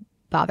 that just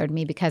bothered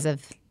me because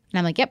of, and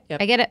I'm like, yep.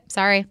 I get it.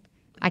 Sorry.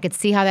 I could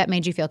see how that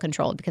made you feel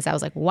controlled, because I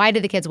was like, why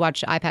did the kids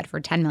watch iPad for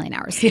 10 million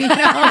hours? You know,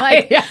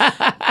 like,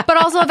 but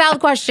also a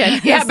valid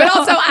question. Yeah, but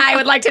also I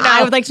would like to know.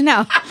 I would like to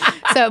know.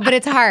 So, but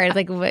it's hard,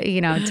 like,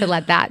 you know, to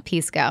let that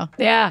piece go.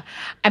 Yeah.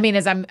 I mean,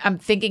 as I'm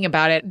thinking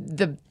about it,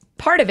 the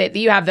part of it that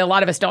you have that a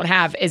lot of us don't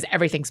have is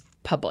everything's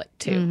public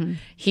too. Mm-hmm.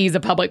 He's a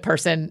public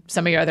person.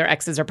 Some of your other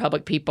exes are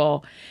public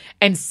people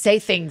and say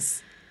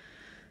things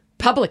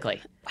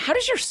publicly. How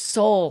does your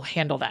soul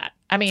handle that?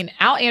 I mean,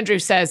 Al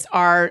Andrews says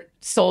our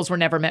souls were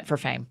never meant for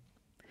fame.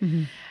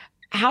 Mm-hmm.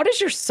 How does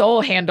your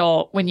soul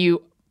handle when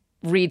you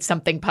read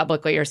something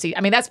publicly or see?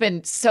 I mean, that's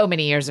been so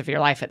many years of your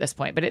life at this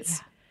point, but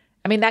it's,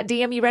 I mean, that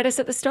DM you read us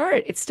at the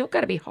start, it's still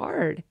got to be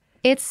hard.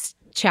 It's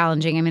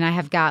challenging. I mean, I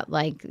have got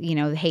like, you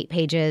know, hate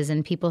pages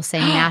and people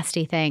saying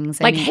nasty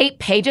things. Like hate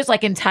pages,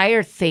 like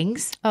entire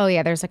things? Oh,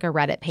 yeah. There's like a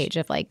Reddit page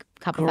of like a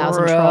couple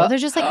thousand trolls. They're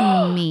just like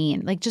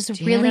mean, like just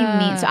really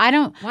mean. So I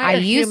don't. Why are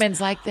humans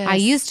like this? I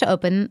used to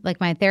open, like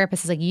my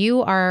therapist is like,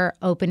 you are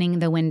opening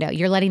the window.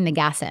 You're letting the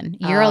gas in.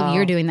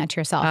 You're doing that to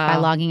yourself by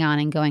logging on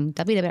and going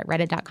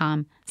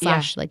www.reddit.com/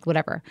 like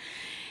whatever.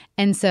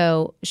 And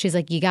so she's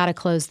like, you got to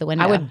close the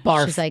window. I would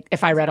barf she's like,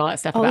 if I read all that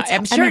stuff about it.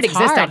 I'm sure it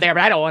exists out there,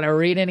 but I don't want to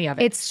read any of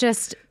it. It's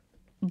just,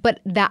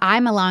 but that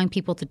I'm allowing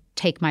people to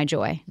take my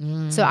joy.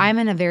 So I'm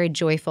in a very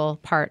joyful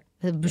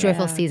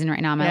season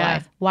right now in my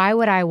life. Why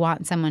would I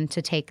want someone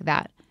to take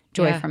that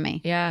joy from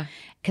me? Yeah.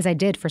 Because I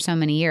did for so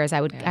many years. I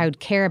would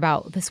care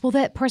about this. Well,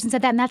 that person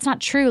said that, and that's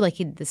not true. Like,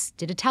 he this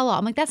did a tell-all.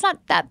 I'm like, that's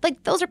not that.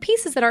 Like, those are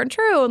pieces that aren't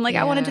true. And like,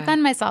 I want to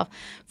defend myself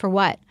for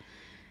what?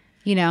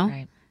 You know?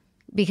 Right.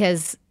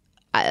 Because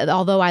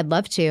although I'd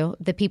love to,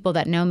 the people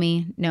that know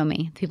me.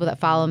 The people that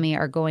follow me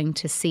are going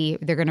to see,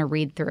 they're going to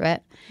read through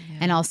it. Yeah.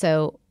 And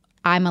also,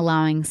 I'm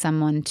allowing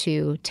someone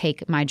to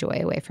take my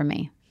joy away from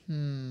me.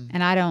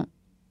 And I don't,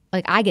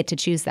 like, I get to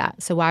choose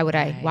that. So why would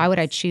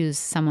I choose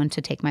someone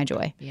to take my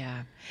joy?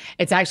 Yeah.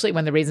 It's actually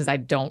one of the reasons I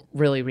don't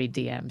really read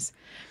DMs.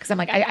 Because I'm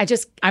like,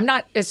 I'm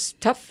not as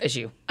tough as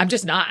you. I'm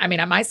just not. I mean,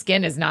 my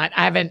skin is not,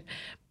 I haven't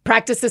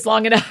practiced this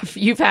long enough.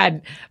 You've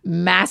had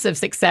massive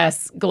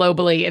success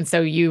globally. And so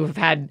you've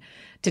had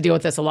to deal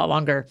with this a lot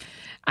longer.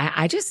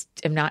 I just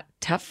am not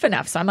tough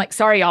enough. So I'm like,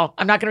 sorry, y'all.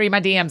 I'm not going to read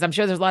my DMs. I'm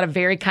sure there's a lot of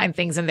very kind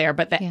things in there,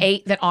 but the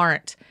 8 that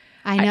aren't.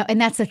 I know.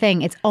 And that's the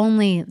thing. It's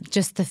only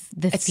just the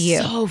it's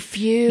few. So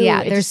few.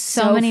 Yeah. There's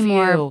so many few.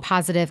 More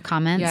positive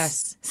comments.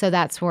 Yes. So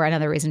that's where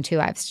another reason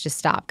too, I've just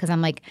stopped. Because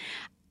I'm like,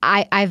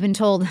 I've been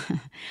told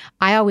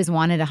I always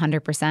wanted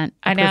 100%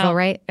 approval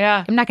rate.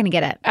 Yeah. I'm not going to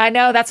get it. I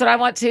know. That's what I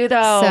want too,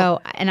 though.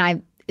 So,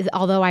 and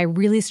although I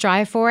really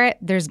strive for it,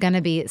 there's going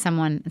to be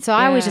someone. So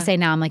I always just say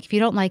now, I'm like, if you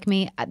don't like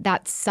me,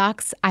 that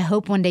sucks. I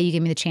hope one day you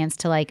give me the chance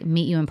to like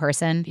meet you in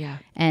person. Yeah.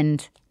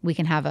 And we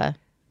can have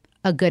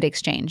a good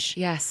exchange.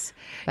 Yes.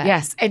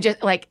 Yes. And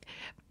just like,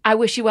 I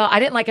wish you well.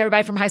 I didn't like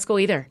everybody from high school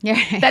either.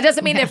 Yeah. That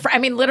doesn't mean that. I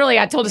mean, literally,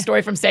 I told a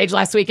story from stage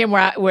last weekend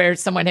where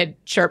someone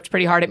had chirped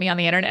pretty hard at me on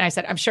the internet. And I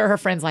said, I'm sure her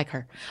friends like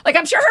her. Like,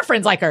 I'm sure her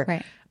friends like her.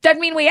 Right.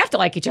 Doesn't mean we have to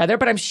like each other,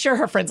 but I'm sure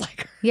her friends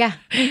like her. Yeah.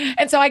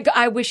 And so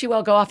I wish you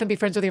well. Go off and be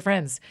friends with your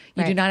friends.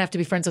 You do not have to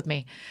be friends with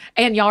me.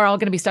 And y'all are all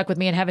going to be stuck with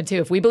me in heaven too.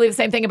 If we believe the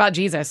same thing about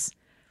Jesus.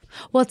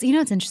 Well, it's,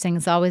 it's interesting.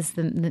 It's always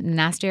the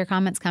nastier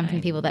comments come from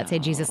people that say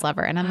Jesus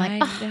lover. And I'm like,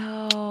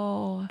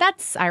 no.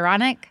 That's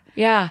ironic.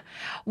 Yeah.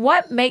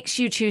 What makes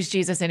you choose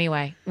Jesus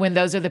anyway when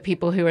those are the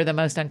people who are the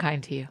most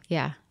unkind to you?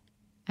 Yeah.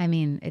 I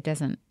mean, it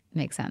doesn't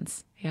make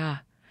sense. Yeah.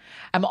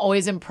 I'm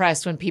always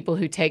impressed when people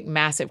who take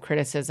massive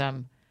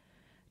criticism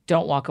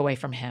don't walk away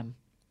from him.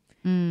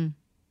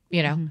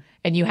 You know,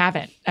 and you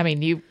haven't. I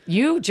mean,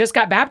 you just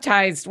got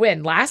baptized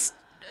when? Last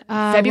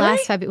February?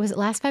 Was it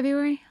last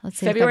February? Let's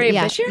see. February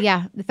of this year?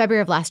 Yeah, the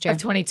February of last year.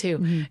 Of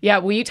 22. Yeah.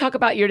 Will you talk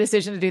about your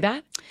decision to do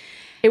that?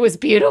 It was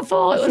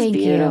beautiful. It was Thank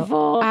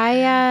beautiful. You.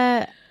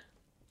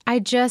 I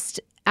just,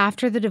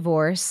 after the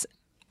divorce,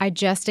 I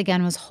just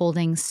again was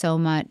holding so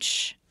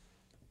much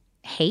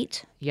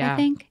hate, I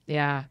think.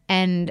 Yeah.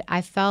 And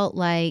I felt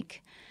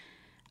like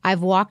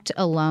I've walked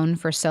alone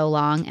for so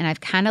long, and I've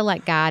kind of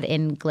let God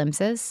in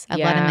glimpses. I've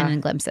let him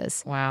in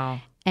glimpses. Wow.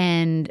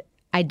 And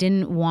I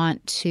didn't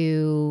want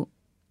to,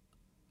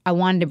 I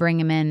wanted to bring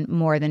him in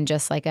more than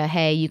just like a,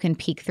 hey, you can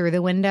peek through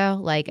the window.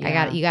 Like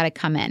you got to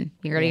come in.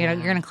 You're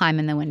going to climb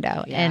in the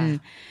window. Yeah.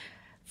 And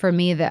for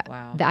me,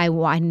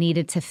 I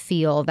needed to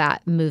feel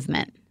that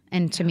movement.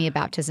 And to me,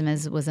 baptism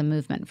was a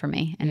movement for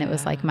me. And it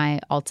was like my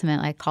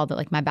ultimate, I called it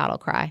like my battle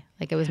cry.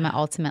 Like it was my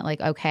ultimate,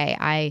 like, okay,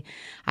 I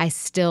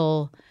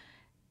still,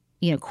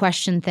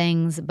 question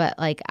things, but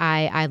like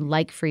I'd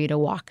like for you to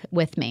walk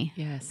with me.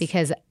 Yes.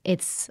 Because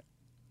it's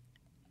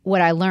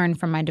what I learned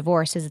from my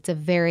divorce is it's a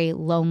very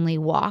lonely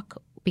walk,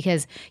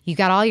 because you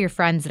got all your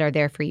friends that are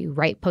there for you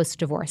right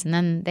post-divorce, and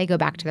then they go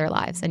back to their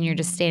lives, and you're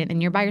just standing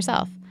and you're by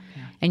yourself.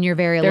 And you're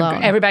very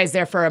alone. Everybody's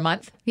there for a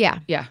month. Yeah.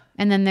 Yeah.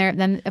 And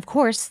then of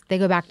course they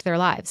go back to their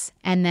lives.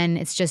 And then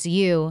it's just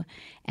you.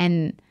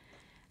 And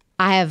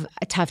I had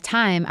a tough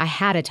time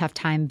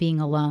being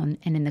alone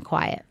and in the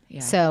quiet.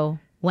 Yeah. So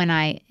when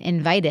I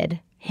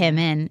invited him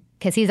in,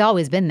 because he's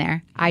always been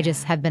there, I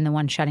just have been the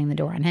one shutting the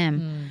door on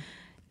him.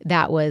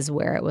 That was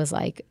where it was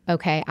like,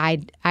 okay, I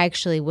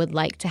actually would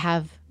like to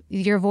have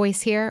your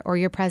voice here, or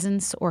your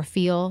presence, or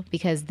feel,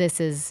 because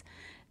this is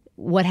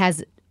what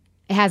it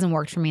hasn't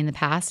worked for me in the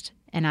past.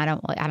 And I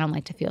don't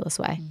like to feel this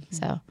way.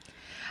 So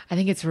I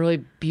think it's really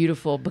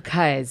beautiful,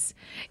 because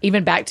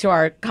even back to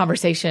our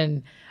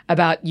conversation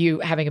about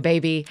you having a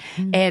baby,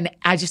 and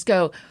I just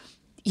go,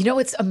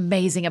 what's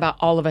amazing about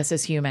all of us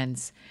as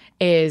humans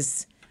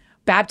is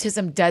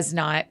baptism does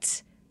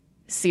not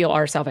seal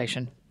our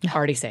salvation.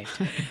 Already saved.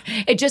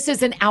 It just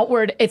is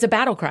it's a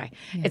battle cry.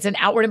 Yeah. It's an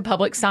outward and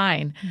public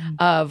sign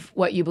of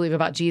what you believe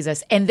about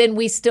Jesus. And then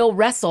we still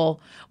wrestle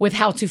with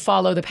how to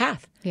follow the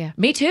path. Yeah.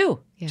 Me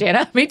too. Yeah.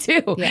 Jana, me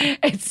too. Yeah.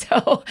 And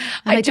so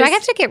do I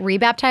have to get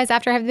rebaptized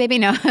after I have the baby?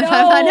 No.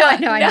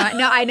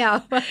 I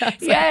know.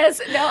 Yes.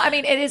 No, I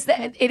mean,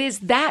 it is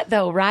that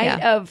though, right?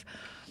 Yeah. Of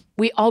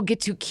we all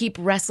get to keep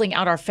wrestling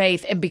out our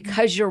faith. And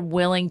because you're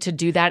willing to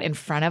do that in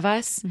front of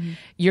us,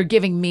 you're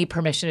giving me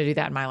permission to do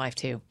that in my life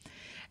too.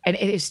 And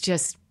it is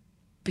just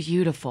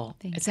beautiful.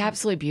 It's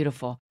absolutely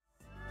beautiful.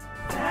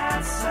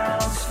 That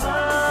sounds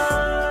fun.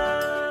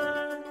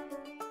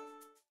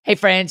 Hey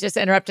friends, just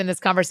interrupting this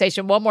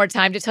conversation one more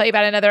time to tell you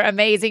about another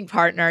amazing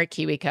partner,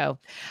 KiwiCo.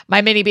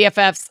 My mini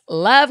BFFs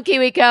love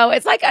KiwiCo.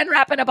 It's like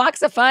unwrapping a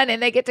box of fun,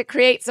 and they get to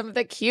create some of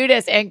the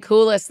cutest and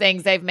coolest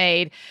things they've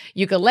made.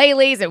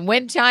 Ukuleles and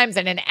wind chimes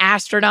and an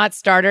astronaut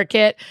starter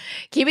kit.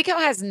 KiwiCo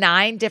has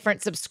 9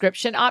 different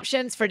subscription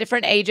options for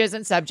different ages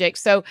and subjects,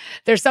 so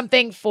there's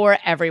something for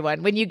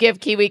everyone. When you give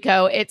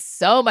KiwiCo, it's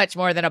so much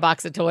more than a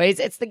box of toys.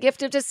 It's the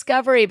gift of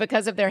discovery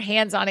because of their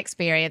hands-on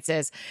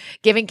experiences,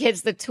 giving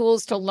kids the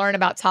tools to learn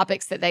about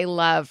topics that they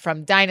love,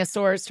 from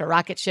dinosaurs to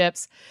rocket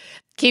ships.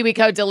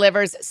 KiwiCo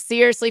delivers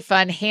seriously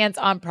fun,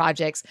 hands-on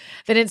projects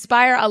that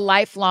inspire a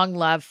lifelong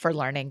love for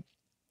learning.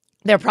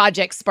 Their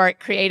projects spark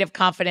creative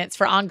confidence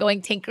for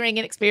ongoing tinkering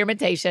and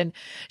experimentation.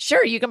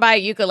 Sure, you can buy a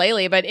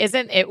ukulele, but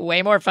isn't it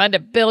way more fun to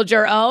build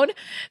your own?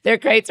 Their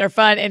crates are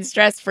fun and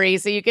stress-free,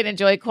 so you can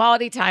enjoy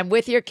quality time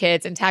with your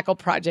kids and tackle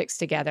projects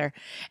together.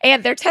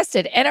 And they're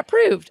tested and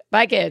approved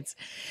by kids.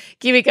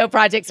 KiwiCo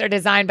projects are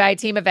designed by a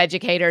team of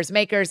educators,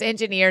 makers,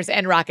 engineers,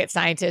 and rocket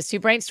scientists who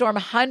brainstorm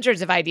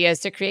hundreds of ideas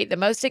to create the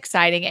most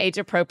exciting,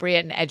 age-appropriate,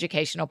 and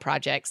educational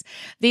projects.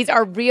 These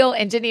are real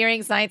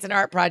engineering, science, and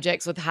art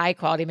projects with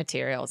high-quality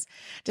materials.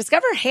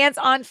 Discover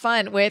hands-on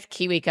fun with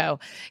KiwiCo.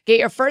 Get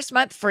your first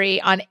month free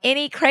on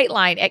any crate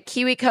line at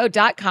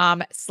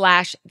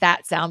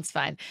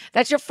kiwico.com/thatsoundsfun.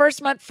 That's your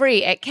first month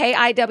free at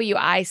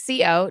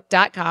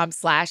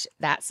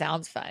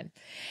kiwico.com/thatsoundsfun.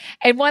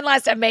 And one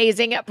last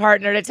amazing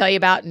partner to tell you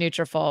about,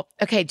 Nutrafol.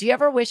 Okay, do you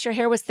ever wish your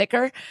hair was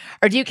thicker?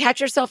 Or do you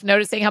catch yourself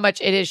noticing how much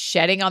it is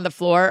shedding on the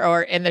floor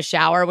or in the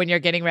shower when you're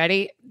getting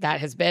ready? That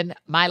has been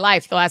my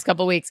life the last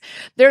couple of weeks.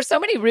 There are so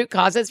many root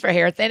causes for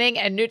hair thinning,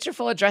 and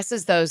Nutrafol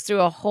addresses those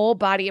through a whole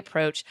body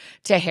approach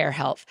to hair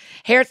health.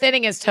 Hair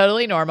thinning is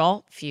totally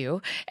normal,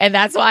 and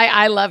that's why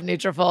I love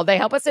Nutrafol. They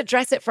help us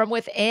address it from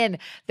within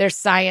their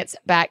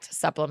science-backed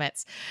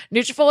supplements.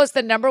 Nutrafol is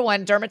the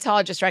 #1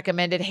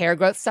 dermatologist-recommended hair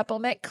growth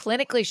supplement,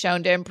 clinically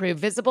shown to improve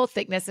visible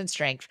thickness and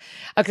strength.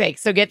 Okay,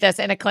 so get this.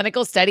 In a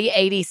clinical study,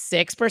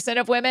 86%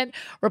 of women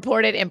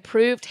reported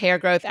improved hair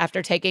growth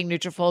after taking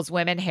Nutrafol's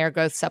women hair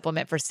growth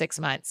supplement for 6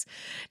 months.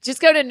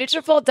 Just go to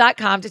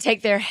Nutrafol.com to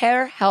take their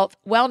hair health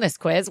wellness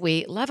quiz.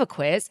 We love a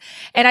quiz.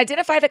 And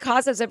identify the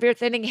causes of your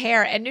thinning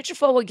hair. And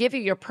Nutrafol will give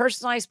you your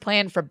personalized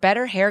plan for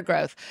better hair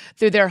growth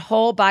through their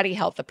whole body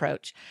health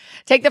approach.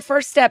 Take the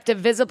first step to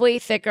visibly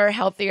thicker,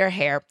 healthier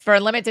hair. For a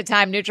limited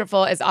time,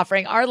 Nutrafol is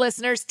offering our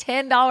listeners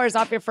 $10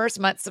 off your first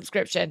month's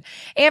subscription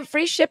and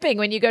free shipping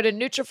when you go to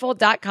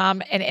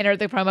Nutrafol.com and enter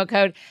the promo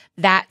code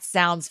That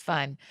Sounds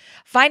Fun.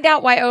 Find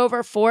out why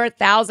over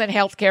 4,000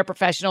 healthcare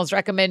professionals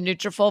recommend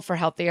Nutrafol for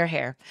healthier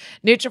hair.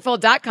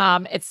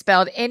 Nutrafol.com, it's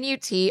spelled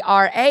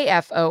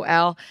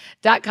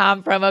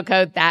Nutrafol.com, promo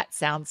code That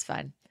Sounds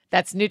Fun.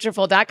 That's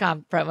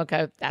Nutrafol.com, promo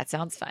code That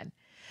Sounds Fun.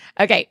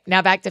 Okay,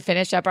 now back to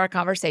finish up our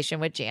conversation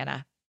with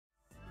Jana.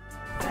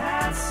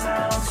 That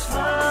sounds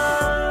fun.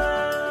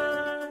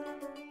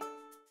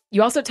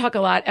 You also talk a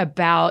lot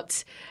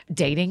about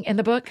dating in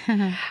the book.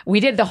 We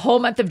did the whole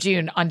month of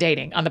June on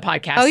dating on the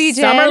podcast. Oh, you did?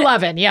 Summer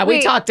lovin'. Yeah, we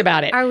Wait, talked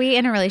about it. Are we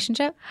in a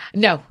relationship?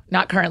 No,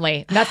 not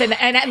currently. Nothing.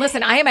 And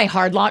listen, I am a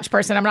hard launch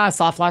person. I'm not a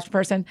soft launch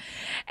person.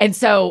 And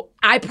so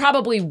I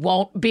probably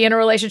won't be in a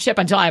relationship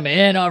until I'm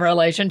in a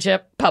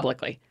relationship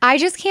publicly. I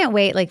just can't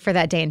wait like for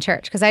that day in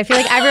church because I feel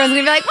like everyone's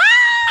gonna be like,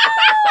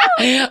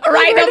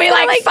 Right? They'll be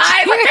like,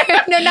 five.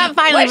 no, not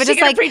finally, What's but she just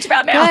gonna like preach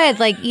about now? good,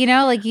 like you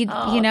know, like you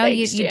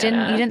thanks, you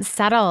Jana. didn't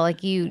settle,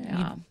 like you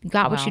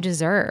got what Wow. you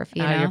deserve.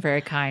 You know, You're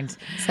very kind.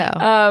 so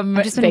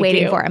I've just been Thank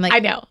waiting you. for it. I'm like, I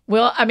know.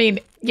 Well, I mean,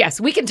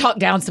 yes, we can talk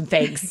down some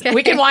things.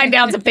 We can wind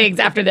down some things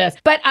after this.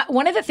 But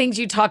one of the things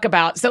you talk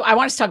about, so I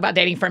want us to talk about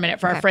dating for a minute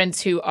for our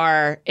friends who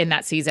are in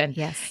that season.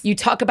 Yes. You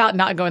talk about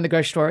not going to the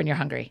grocery store when you're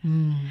hungry.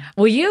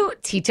 Will you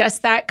teach us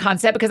that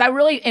concept? Because I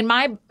really, in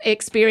my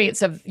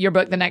experience of your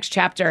book, The Next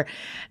Chapter,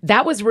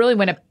 that was really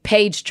when a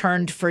page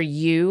turned for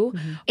you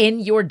in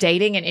your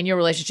dating and in your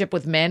relationship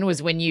with men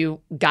was when you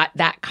got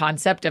that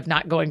concept of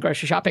not going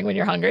grocery shopping when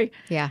you're hungry.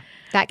 yeah,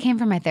 that came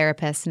from my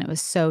therapist, and it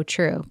was so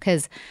true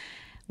because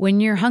when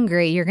you're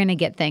hungry, you're gonna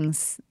get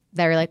things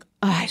that are like,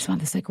 oh, I just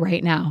want this like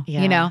right now.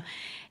 Yeah. You know,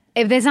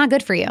 if it's not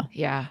good for you.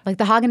 Yeah. Like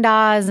the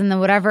Haagen-Dazs and the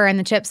whatever and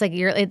the chips, like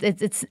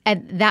it's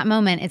at that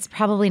moment, it's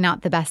probably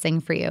not the best thing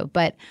for you.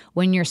 But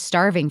when you're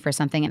starving for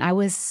something, and I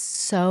was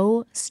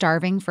so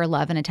starving for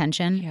love and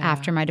attention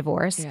after my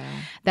divorce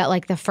that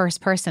like the first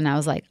person I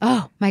was like,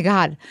 oh my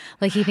God,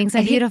 like he thinks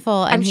I'm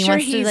beautiful and he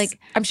wants to like.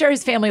 I'm sure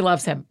his family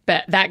loves him,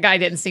 but that guy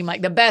didn't seem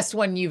like the best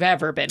one you've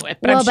ever been with.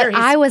 But Well, I'm sure but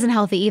I wasn't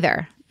healthy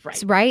either.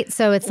 Right.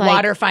 So it's like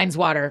water finds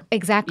water.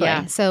 Exactly.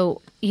 Yeah.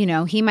 So, you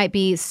know, he might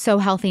be so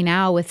healthy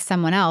now with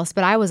someone else,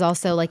 but I was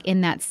also like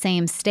in that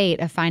same state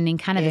of finding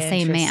kind of the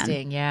same man.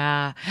 Interesting,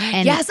 yeah.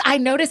 And- yes, I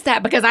noticed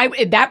that because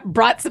that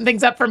brought some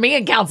things up for me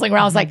in counseling where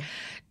I was like,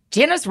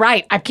 Jana's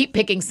right. I keep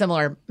picking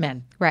similar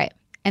men. Right.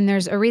 And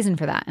there's a reason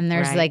for that. And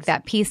there's Right. like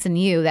that piece in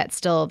you that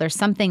still, there's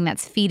something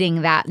that's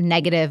feeding that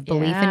negative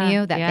belief in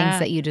you that thinks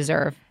that you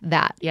deserve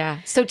that. Yeah.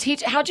 So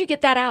how'd you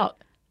get that out?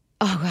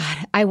 Oh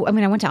God. I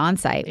mean, I went to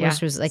onsite, Yeah.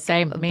 which was like,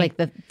 Same, me. like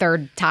the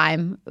third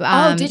time.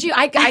 Oh, did you?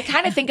 I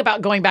kind of think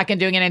about going back and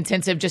doing an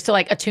intensive just to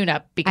like a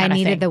tune-up I kind of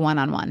needed thing. the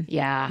one-on-one.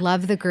 Yeah.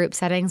 Love the group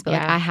settings, but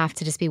like Yeah. I have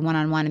to just be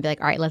one-on-one and be like,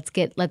 all right,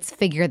 let's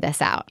figure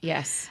this out.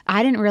 Yes.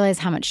 I didn't realize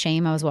how much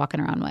shame I was walking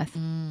around with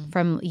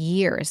from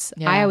years.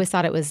 Yeah. I always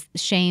thought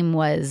shame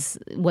was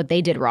what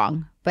they did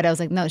wrong. But I was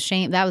like, no,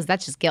 shame,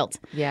 that's just guilt.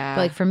 Yeah.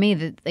 But like for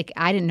me,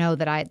 I didn't know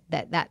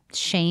that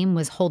shame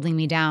was holding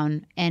me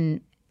down, and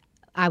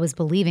I was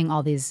believing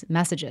all these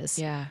messages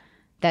Yeah.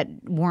 that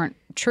weren't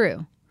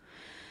true.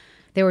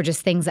 They were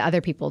just things that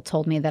other people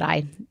told me that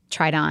I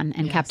tried on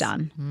and kept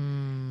on.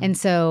 And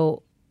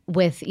so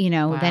with,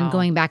 then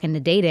going back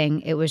into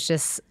dating, it was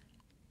just,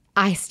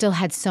 I still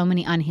had so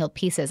many unhealed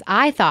pieces.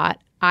 I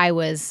thought I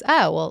was,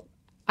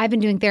 I've been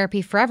doing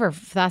therapy forever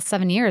for the last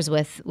 7 years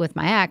with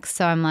my ex.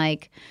 So I'm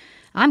like,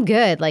 I'm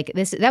good. Like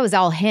that was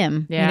all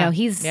him. Yeah.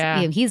 He's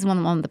Yeah. he's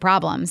one of the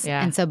problems.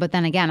 Yeah. And so, but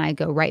then again, I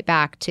go right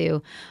back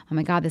to, oh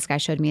my God, this guy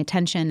showed me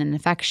attention and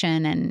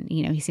affection, and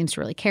he seems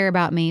to really care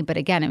about me. But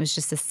again, it was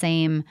just the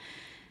same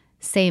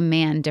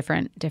man,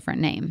 different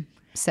name.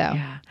 So,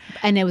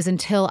 and it was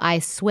until I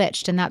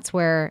switched, and that's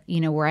where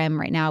where I am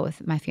right now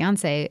with my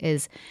fiance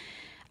is.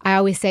 I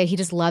always say he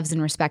just loves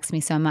and respects me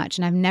so much,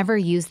 and I've never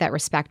used that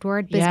respect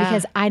word, but it's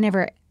because I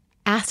never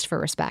asked for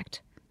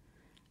respect.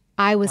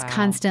 I was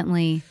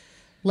constantly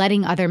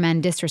letting other men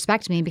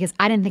disrespect me because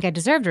I didn't think I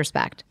deserved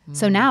respect.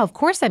 So now, of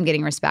course, I'm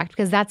getting respect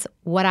because that's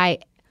what I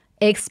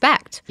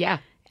expect. Yeah.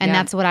 And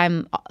that's what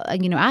I'm,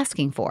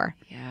 asking for.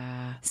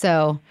 Yeah.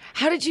 So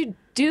How did you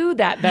do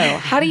that though?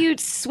 How do you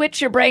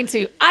switch your brain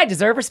to I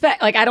deserve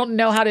respect? Like I don't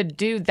know how to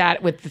do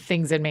that with the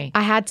things in me.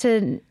 I had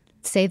to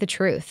say the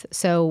truth.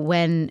 So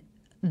when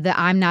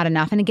I'm not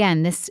enough, and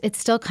again, it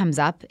still comes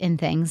up in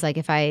things like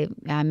if I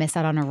miss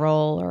out on a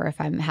role, or if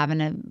I'm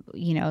having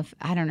if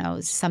I don't know,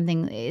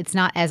 something, it's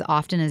not as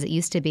often as it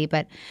used to be,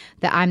 but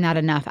that I'm not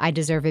enough. I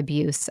deserve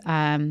abuse.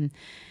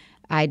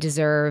 I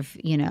deserve,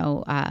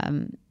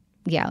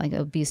 like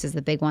abuse is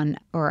the big one,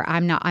 or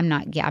I'm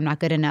not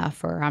good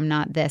enough, or I'm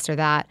not this or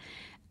that.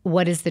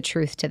 What is the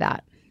truth to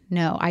that?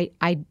 no,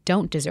 I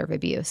don't deserve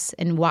abuse.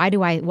 And why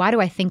do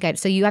I think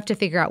so you have to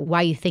figure out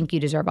why you think you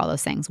deserve all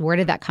those things. Where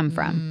did that come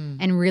from?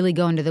 And really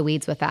go into the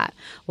weeds with that.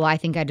 Well, I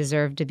think I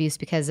deserved abuse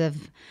because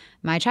of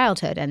my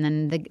childhood. And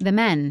then the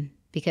men,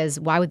 because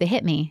why would they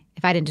hit me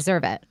if I didn't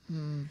deserve it?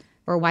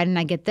 Or why didn't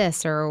I get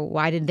this? Or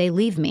why did they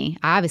leave me?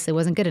 I obviously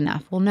wasn't good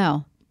enough. Well,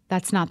 no,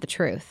 that's not the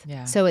truth.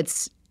 Yeah. So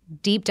it's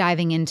deep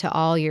diving into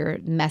all your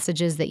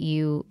messages that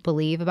you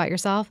believe about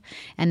yourself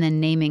and then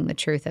naming the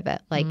truth of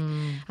it. Like,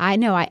 I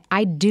know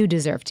I do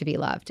deserve to be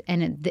loved.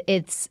 And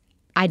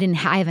I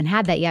haven't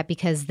had that yet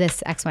because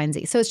this X, Y, and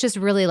Z. So it's just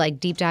really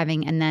like deep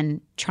diving and then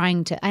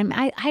trying to,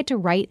 I had to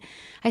write,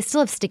 I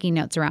still have sticky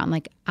notes around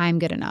like, I'm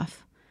good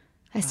enough.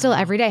 I still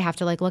every day have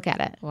to like look at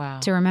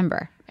it to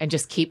remember. And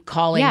just keep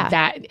calling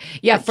that.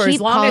 Yeah, for as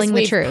long as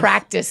we've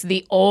practiced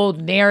the old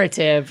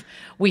narrative,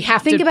 we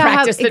have to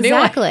practice the new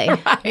one. Exactly.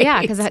 Right?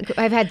 Yeah, because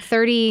I've had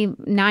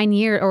 39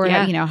 years or,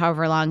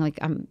 however long, like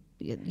I'm,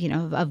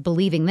 of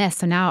believing this.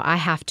 So now I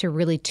have to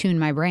really tune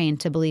my brain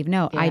to believe,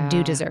 no, I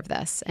do deserve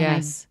this.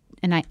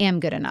 And I am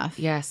good enough.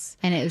 Yes.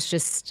 And it was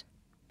just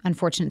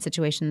unfortunate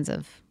situations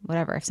of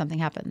whatever, if something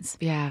happens.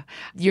 Yeah.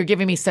 You're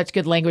giving me such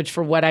good language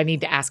for what I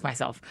need to ask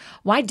myself.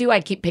 Why do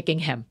I keep picking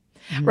him?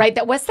 Right?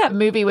 What's that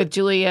movie with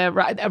Julia,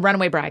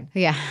 Runaway Bride?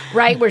 Yeah.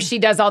 Right? Where she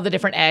does all the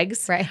different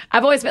eggs. Right.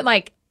 I've always been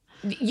like,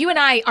 you and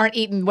I aren't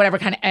eating whatever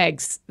kind of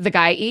eggs the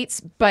guy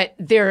eats, but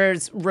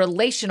there's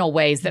relational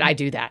ways that I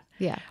do that.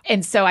 Yeah.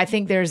 And so I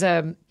think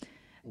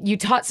you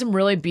taught some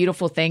really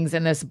beautiful things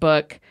in this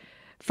book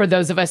for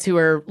those of us who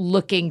are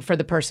looking for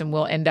the person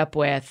we'll end up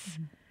with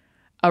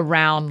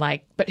around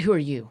like, but who are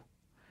you?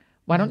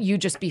 Why don't you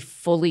just be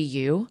fully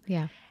you?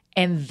 Yeah.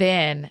 And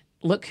then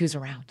look who's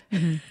around.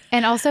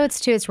 And also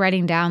it's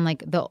writing down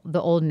like the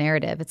old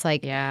narrative. It's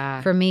like,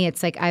 for me,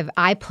 it's like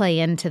I play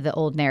into the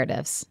old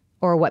narratives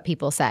or what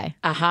people say.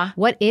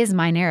 What is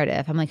my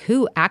narrative? I'm like,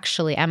 who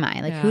actually am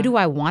I? Like, who do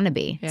I want to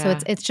be? So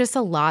it's just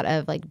a lot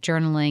of like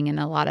journaling and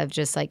a lot of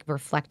just like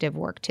reflective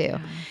work too.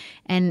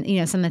 And,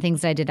 some of the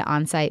things that I did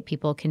on-site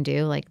people can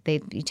do, like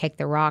you take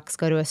the rocks,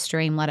 go to a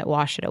stream, let it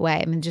wash it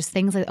away. I mean, just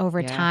things that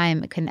over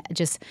time can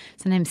just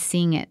sometimes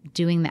seeing it,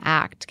 doing the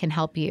act can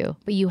help you.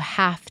 But you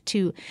have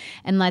to,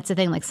 and that's the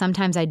thing, like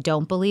sometimes I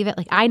don't believe it.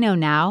 Like I know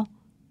now,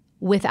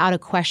 without a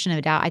question of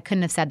a doubt, I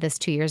couldn't have said this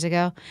 2 years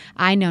ago.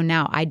 I know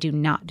now I do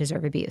not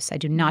deserve abuse. I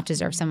do not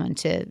deserve someone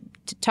to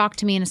talk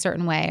to me in a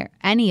certain way or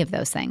any of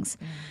those things.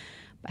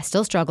 I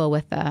still struggle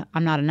with the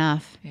I'm not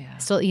enough.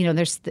 Still,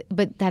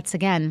 but that's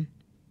again,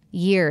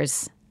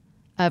 years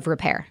of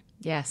repair.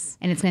 Yes.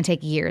 And it's going to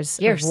take years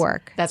of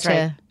work. That's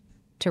right.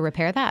 To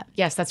repair that.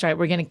 Yes, that's right.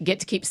 We're going to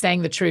get to keep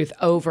saying the truth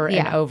over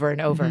and over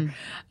and over.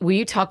 Will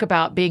you talk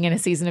about being in a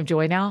season of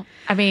joy now?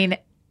 I mean,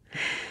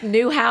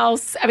 new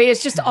house. I mean,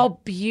 it's just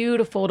all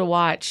beautiful to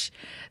watch.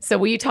 So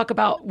will you talk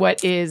about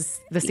what is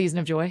the season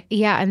of joy?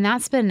 Yeah. And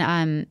that's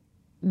been,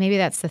 maybe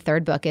that's the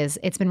third book is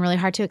it's been really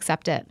hard to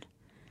accept it.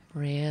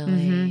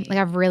 Really? Like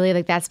I've really,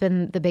 like that's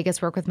been the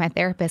biggest work with my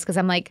therapist because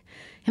I'm like,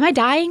 am I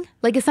dying?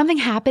 Like is something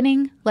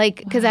happening?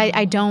 Like, because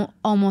I don't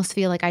almost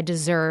feel like I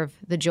deserve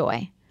the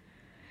joy.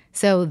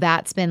 So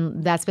that's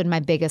been my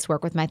biggest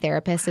work with my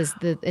therapist is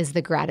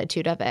the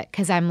gratitude of it.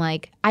 Because I'm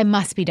like, I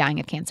must be dying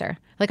of cancer.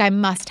 Like I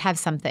must have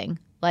something.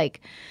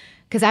 Like,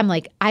 because I'm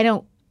like,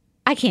 I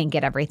can't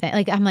get everything.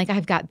 Like I'm like,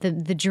 I've got the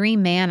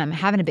dream man. I'm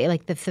having a baby,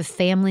 like the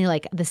family,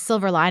 like the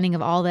silver lining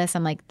of all this.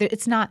 I'm like,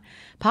 it's not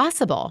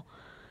possible.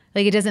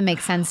 Like it doesn't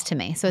make sense to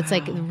me. So it's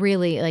like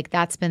really like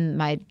that's been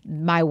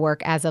my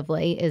work as of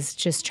late is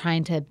just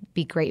trying to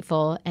be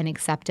grateful and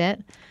accept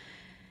it.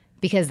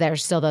 Because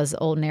there's still those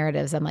old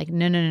narratives. I'm like,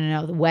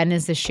 no. When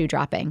is the shoe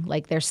dropping?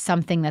 Like there's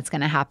something that's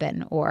going to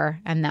happen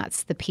and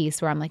that's the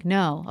piece where I'm like,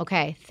 no,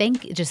 okay,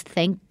 thank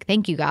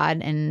you,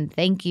 God, and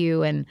thank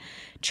you, and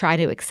try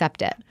to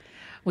accept it.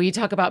 Will you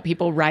talk about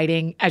people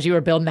writing as you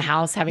were building the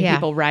house, having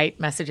people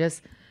write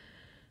messages?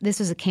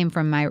 This came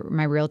from my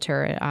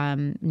realtor,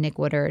 Nick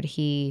Woodard.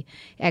 He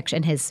actually,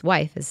 and his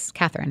wife is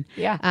Catherine.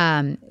 Yeah.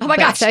 Oh my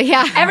gosh. So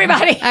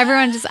everybody.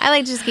 Everyone I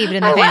like to just keep it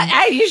in the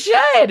family. You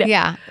should.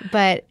 Yeah.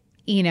 But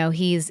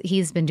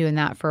he's been doing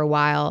that for a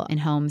while in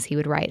homes. He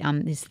would write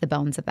on the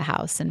bones of the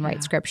house and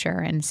write scripture.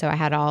 And so I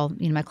had all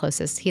my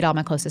closest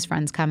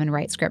friends come and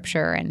write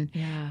scripture. And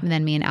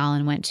then me and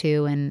Alan went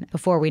too. And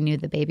before we knew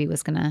the baby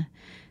was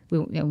we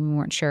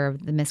weren't sure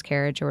of the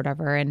miscarriage or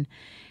whatever. And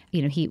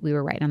we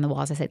were writing on the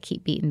walls. I said,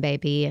 "Keep beating,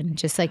 baby," and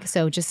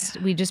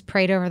we just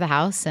prayed over the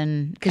house,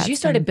 and because you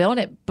started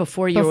building it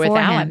before you were with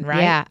Alan,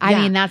 right? Yeah, I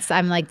mean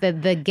I'm like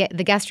the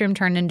guest room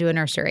turned into a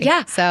nursery.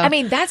 Yeah, so I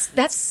mean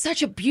that's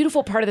such a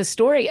beautiful part of the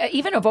story,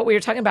 even of what we were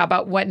talking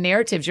about what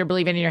narratives you're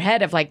believing in your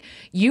head of like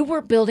you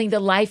were building the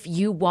life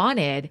you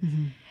wanted,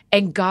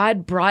 and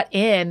God brought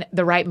in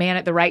the right man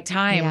at the right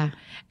time,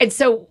 and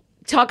so.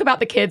 Talk about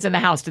the kids in the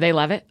house. Do they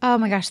love it? Oh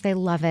my gosh, they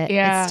love it.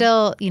 Yeah. It's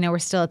still,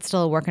 it's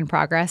still a work in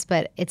progress,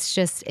 but it's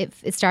just,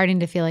 it's starting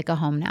to feel like a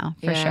home now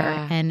for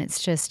sure. And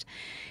it's just,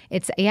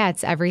 it's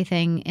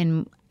everything.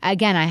 And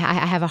again, I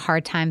have a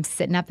hard time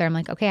sitting up there. I'm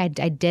like, okay, I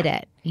did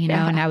it,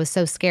 and I was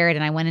so scared.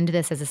 And I went into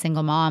this as a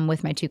single mom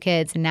with my 2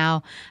 kids. And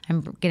now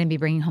I'm going to be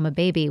bringing home a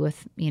baby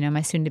with,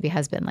 my soon to be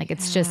husband. Like,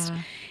 it's just,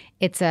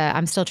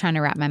 I'm still trying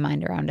to wrap my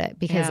mind around it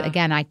because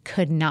again, I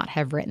could not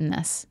have written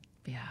this.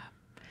 Yeah.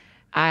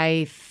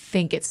 I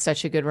think it's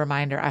such a good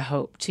reminder, I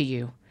hope, to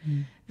you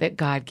that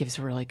God gives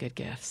really good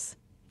gifts.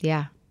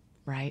 Yeah.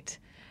 Right?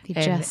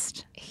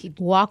 He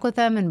walk with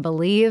them and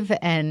believe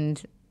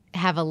and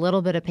have a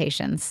little bit of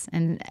patience.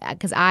 And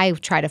because I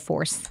try to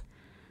force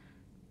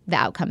the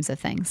outcomes of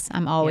things.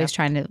 I'm always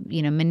trying to,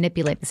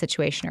 manipulate the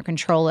situation or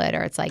control it.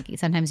 Or it's like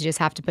sometimes you just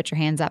have to put your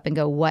hands up and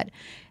go, what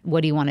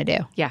do you want to do?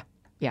 Yeah.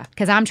 Yeah.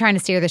 Because I'm trying to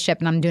steer the ship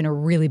and I'm doing a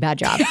really bad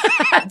job.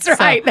 That's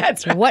right.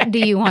 That's right. What do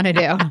you want to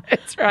do?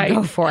 That's right.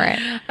 Go for it.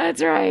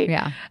 That's right.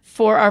 Yeah.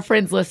 For our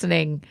friends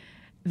listening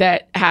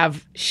that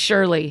have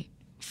surely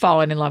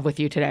fallen in love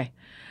with you today,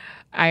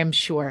 I am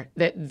sure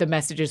that the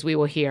messages we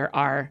will hear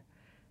are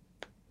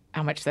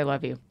how much they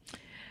love you.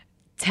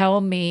 Tell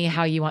me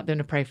how you want them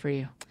to pray for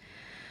you.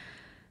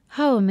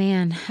 Oh,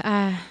 man.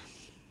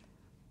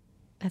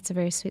 That's a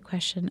very sweet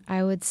question.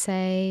 I would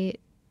say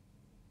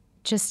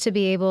just to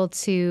be able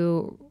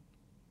to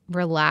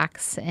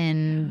relax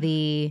in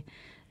the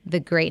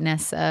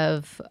greatness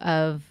of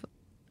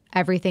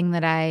everything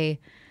that I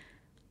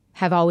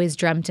have always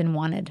dreamt and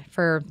wanted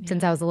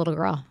since I was a little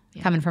girl,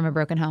 coming from a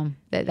broken home,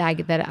 that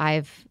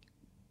I've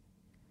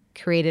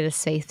created a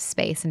safe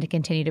space and to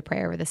continue to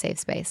pray over the safe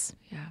space.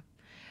 Yeah.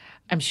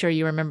 I'm sure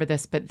you remember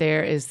this, but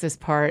there is this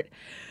part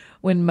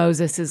when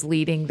Moses is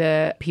leading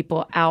the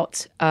people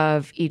out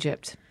of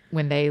Egypt.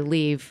 When they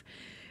leave,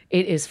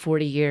 it is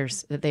 40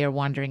 years that they are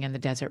wandering in the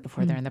desert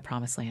before they're in the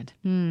promised land.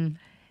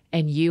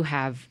 And you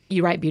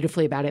write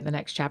beautifully about it in the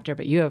next chapter,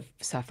 but you have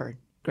suffered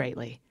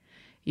greatly.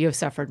 You have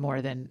suffered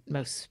more than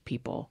most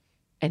people,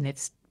 and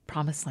it's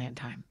promised land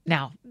time.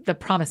 Now, the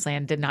promised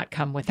land did not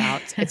come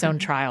without its own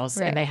trials,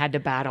 Right. and they had to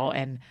battle.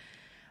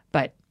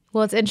 But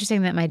Well, it's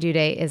interesting that my due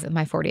date is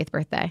my 40th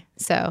birthday,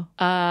 so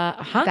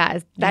that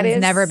has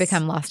never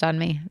become lost on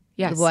me.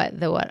 Yes.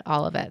 What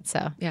all of it.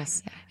 So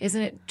yes,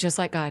 isn't it just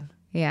like God?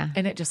 yeah,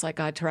 Isn't it just like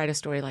God to write a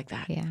story like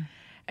that? yeah.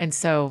 And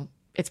so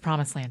it's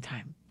promised land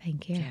time,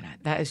 Thank you. Jana.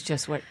 That is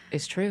just what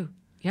is true.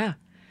 Yeah,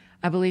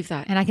 I believe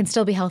that. And I can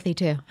still be healthy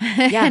too,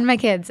 Yeah. and my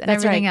kids and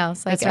That's everything right.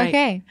 else. Like That's right.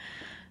 okay,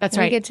 That's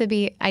we right. get to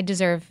be. I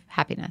deserve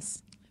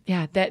happiness.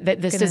 Yeah, that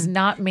this does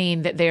not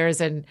mean that there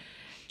is a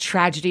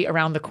tragedy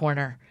around the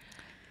corner,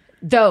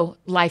 though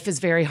life is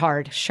very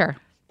hard. Sure.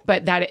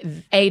 But that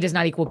A does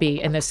not equal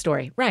B in this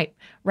story. Right.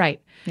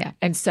 Yeah.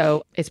 And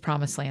so it's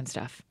promised land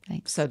stuff.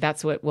 Thanks. So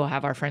that's what we'll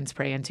have our friends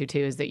pray into too,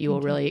 is that you will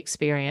really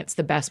experience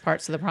the best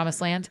parts of the promised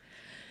land.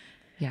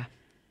 Yeah.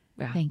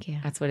 Thank you.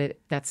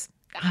 That's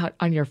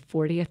on your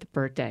 40th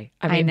birthday.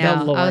 I mean, know.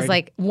 the Lord, I was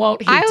like,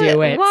 won't he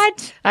do it?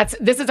 What?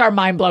 This is our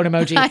mind blown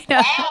emoji. I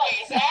know.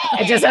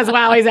 It just says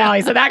wowie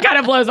zowie. So that kind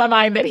of blows my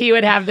mind that he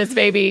would have this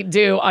baby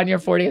due on your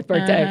 40th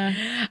birthday.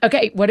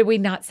 Okay. What did we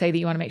not say that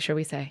you want to make sure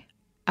we say?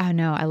 Oh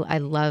no, I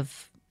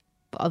love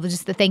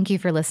just the thank you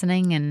for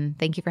listening and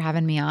thank you for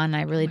having me on.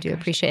 I really do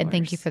appreciate it. And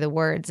thank you for the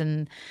words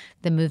and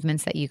the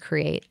movements that you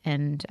create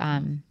and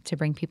to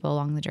bring people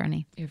along the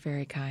journey. You're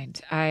very kind.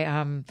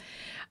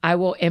 I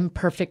will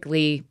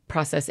imperfectly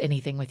process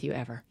anything with you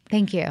ever.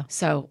 Thank you.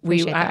 So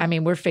Appreciate that.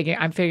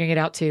 I'm figuring it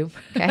out too.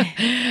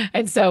 Okay.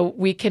 And so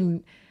we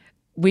can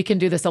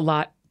do this a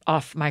lot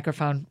off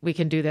microphone. We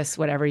can do this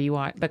whatever you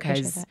want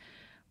because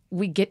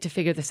we get to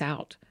figure this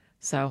out.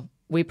 So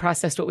we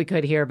processed what we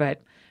could here,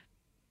 but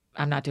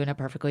I'm not doing it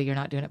perfectly. You're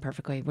not doing it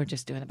perfectly. We're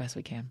just doing the best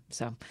we can.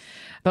 So,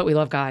 but we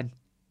love God.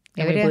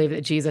 Yeah, And we we do. believe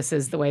that Jesus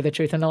is the way, the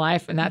truth, and the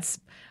life. And that's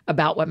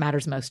about what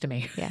matters most to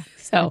me. Yeah.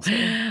 So,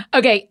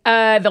 okay.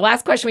 The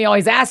last question we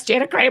always ask,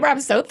 Jana Kramer,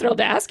 I'm so thrilled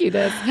to ask you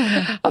this.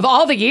 Of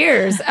all the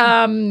years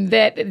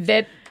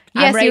that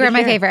Yes, you were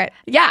my favorite.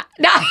 Yeah.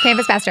 No.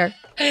 Campus pastor.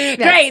 Great.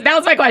 That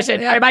was my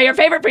question. Am I your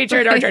favorite preacher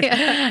in our church?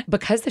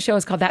 Because the show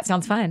is called That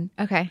Sounds Fun.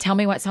 Okay. Tell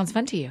me what sounds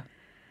fun to you.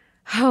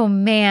 Oh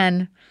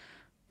man.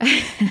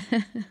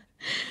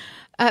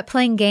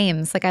 Playing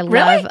games. Like I Really?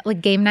 love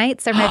like game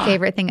nights are my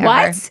favorite thing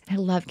What? ever. I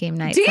love game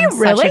nights. Do you I'm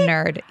really? such a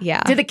nerd.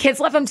 Yeah. Did the kids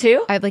love them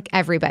too? I like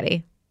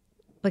everybody.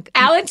 Like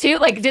Alan too?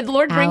 Like, did the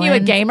Lord bring you a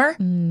Alan? gamer?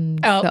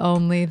 the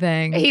only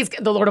thing.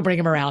 The Lord will bring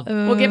him around.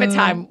 We'll give it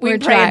time. We We're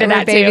pray into trying.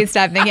 that We're baby too.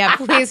 stepping. Yeah,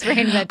 please pray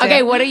into that too.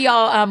 Okay, what are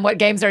y'all? What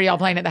games are y'all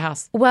playing at the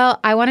house? Well,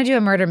 I want to do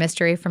a murder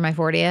mystery for my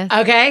 40th.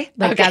 Okay,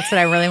 Like okay. that's what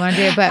I really want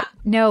to do. But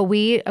no,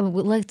 we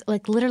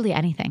like literally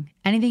anything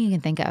you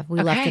can think of.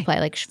 We love Okay. to play,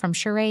 like from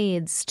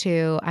charades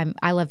to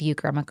I love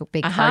euchre. I'm a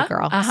big card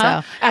girl.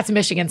 So That's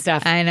Michigan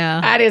stuff. I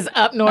know. That is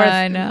up north.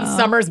 I know.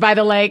 Summers by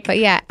the lake. But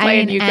yeah, I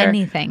playing mean euchre.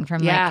 anything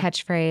from Yeah. like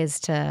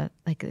catchphase to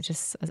like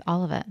just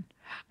all of it.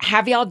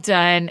 Have y'all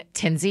done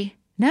Tinsy?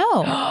 No.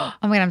 Oh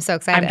my God, I'm so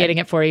excited. I'm getting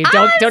it for you.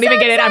 Don't even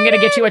get it. I'm going to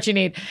get you what you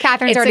need.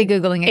 Catherine's already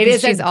Googling it It 'cause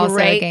is she's a also a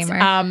great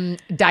gamer.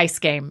 dice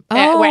game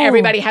Oh. where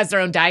everybody has their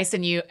own dice,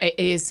 and it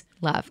is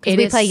love because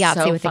we is play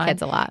Yahtzee so with fun. the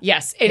kids a lot.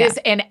 Yes, it is.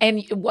 And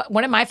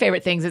one of my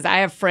favorite things is I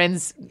have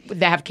friends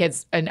that have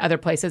kids in other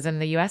places in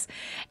the U.S.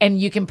 and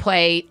you can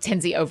play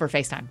Tinsy over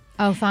FaceTime.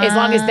 Oh, fun. As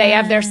long as they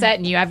have their set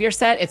and you have your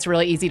set, it's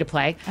really easy to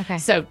play. Okay.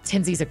 So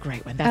Tinsy's a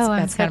great one. That's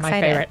I'm so kind of my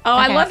excited. favorite. Oh,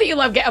 Okay. I love that you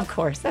love game. Of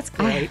course, that's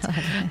great.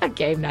 A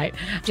game night.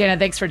 Jana,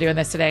 thanks for doing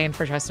this today and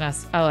for trusting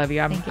us. I love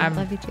you. Thank you. I'm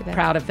Love you too, babe.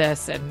 proud of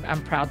this, and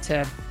I'm proud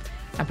to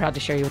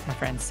share you with my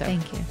friends. So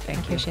Thank you. Thank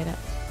I you. appreciate it.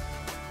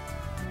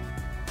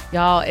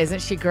 Y'all,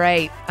 isn't she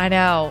great? I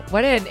know.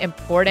 What an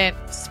important,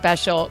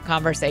 special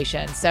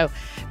conversation. So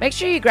make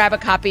sure you grab a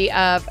copy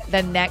of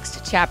the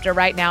next chapter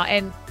right now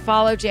and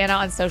follow Jana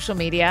on social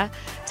media.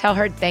 Tell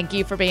her thank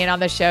you for being on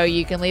the show.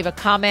 You can leave a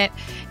comment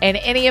in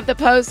any of the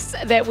posts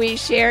that we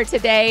share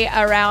today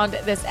around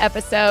this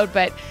episode.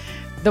 But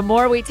the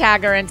more we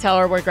tag her and tell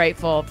her we're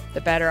grateful,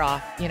 the better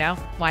off,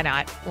 Why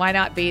not? Why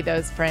not be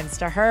those friends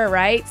to her,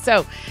 right?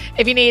 So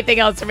if you need anything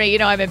else from me,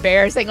 I'm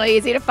embarrassingly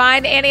easy to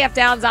find. Annie F.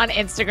 Downs on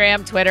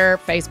Instagram, Twitter,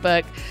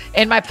 Facebook,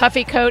 in my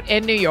puffy coat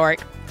in New York.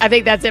 I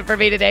think that's it for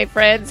me today,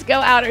 friends. Go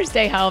out or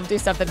stay home. Do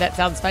something that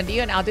sounds fun to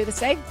you, and I'll do the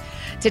same.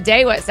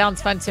 Today, what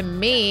sounds fun to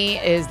me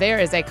is there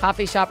is a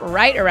coffee shop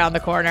right around the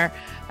corner.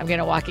 I'm going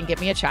to walk and get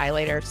me a chai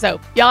later. So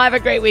y'all have a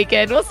great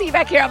weekend. We'll see you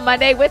back here on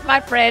Monday with my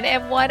friend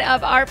and one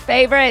of our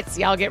favorites.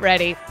 Y'all get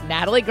ready.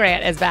 Natalie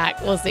Grant is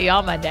back. We'll see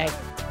y'all Monday.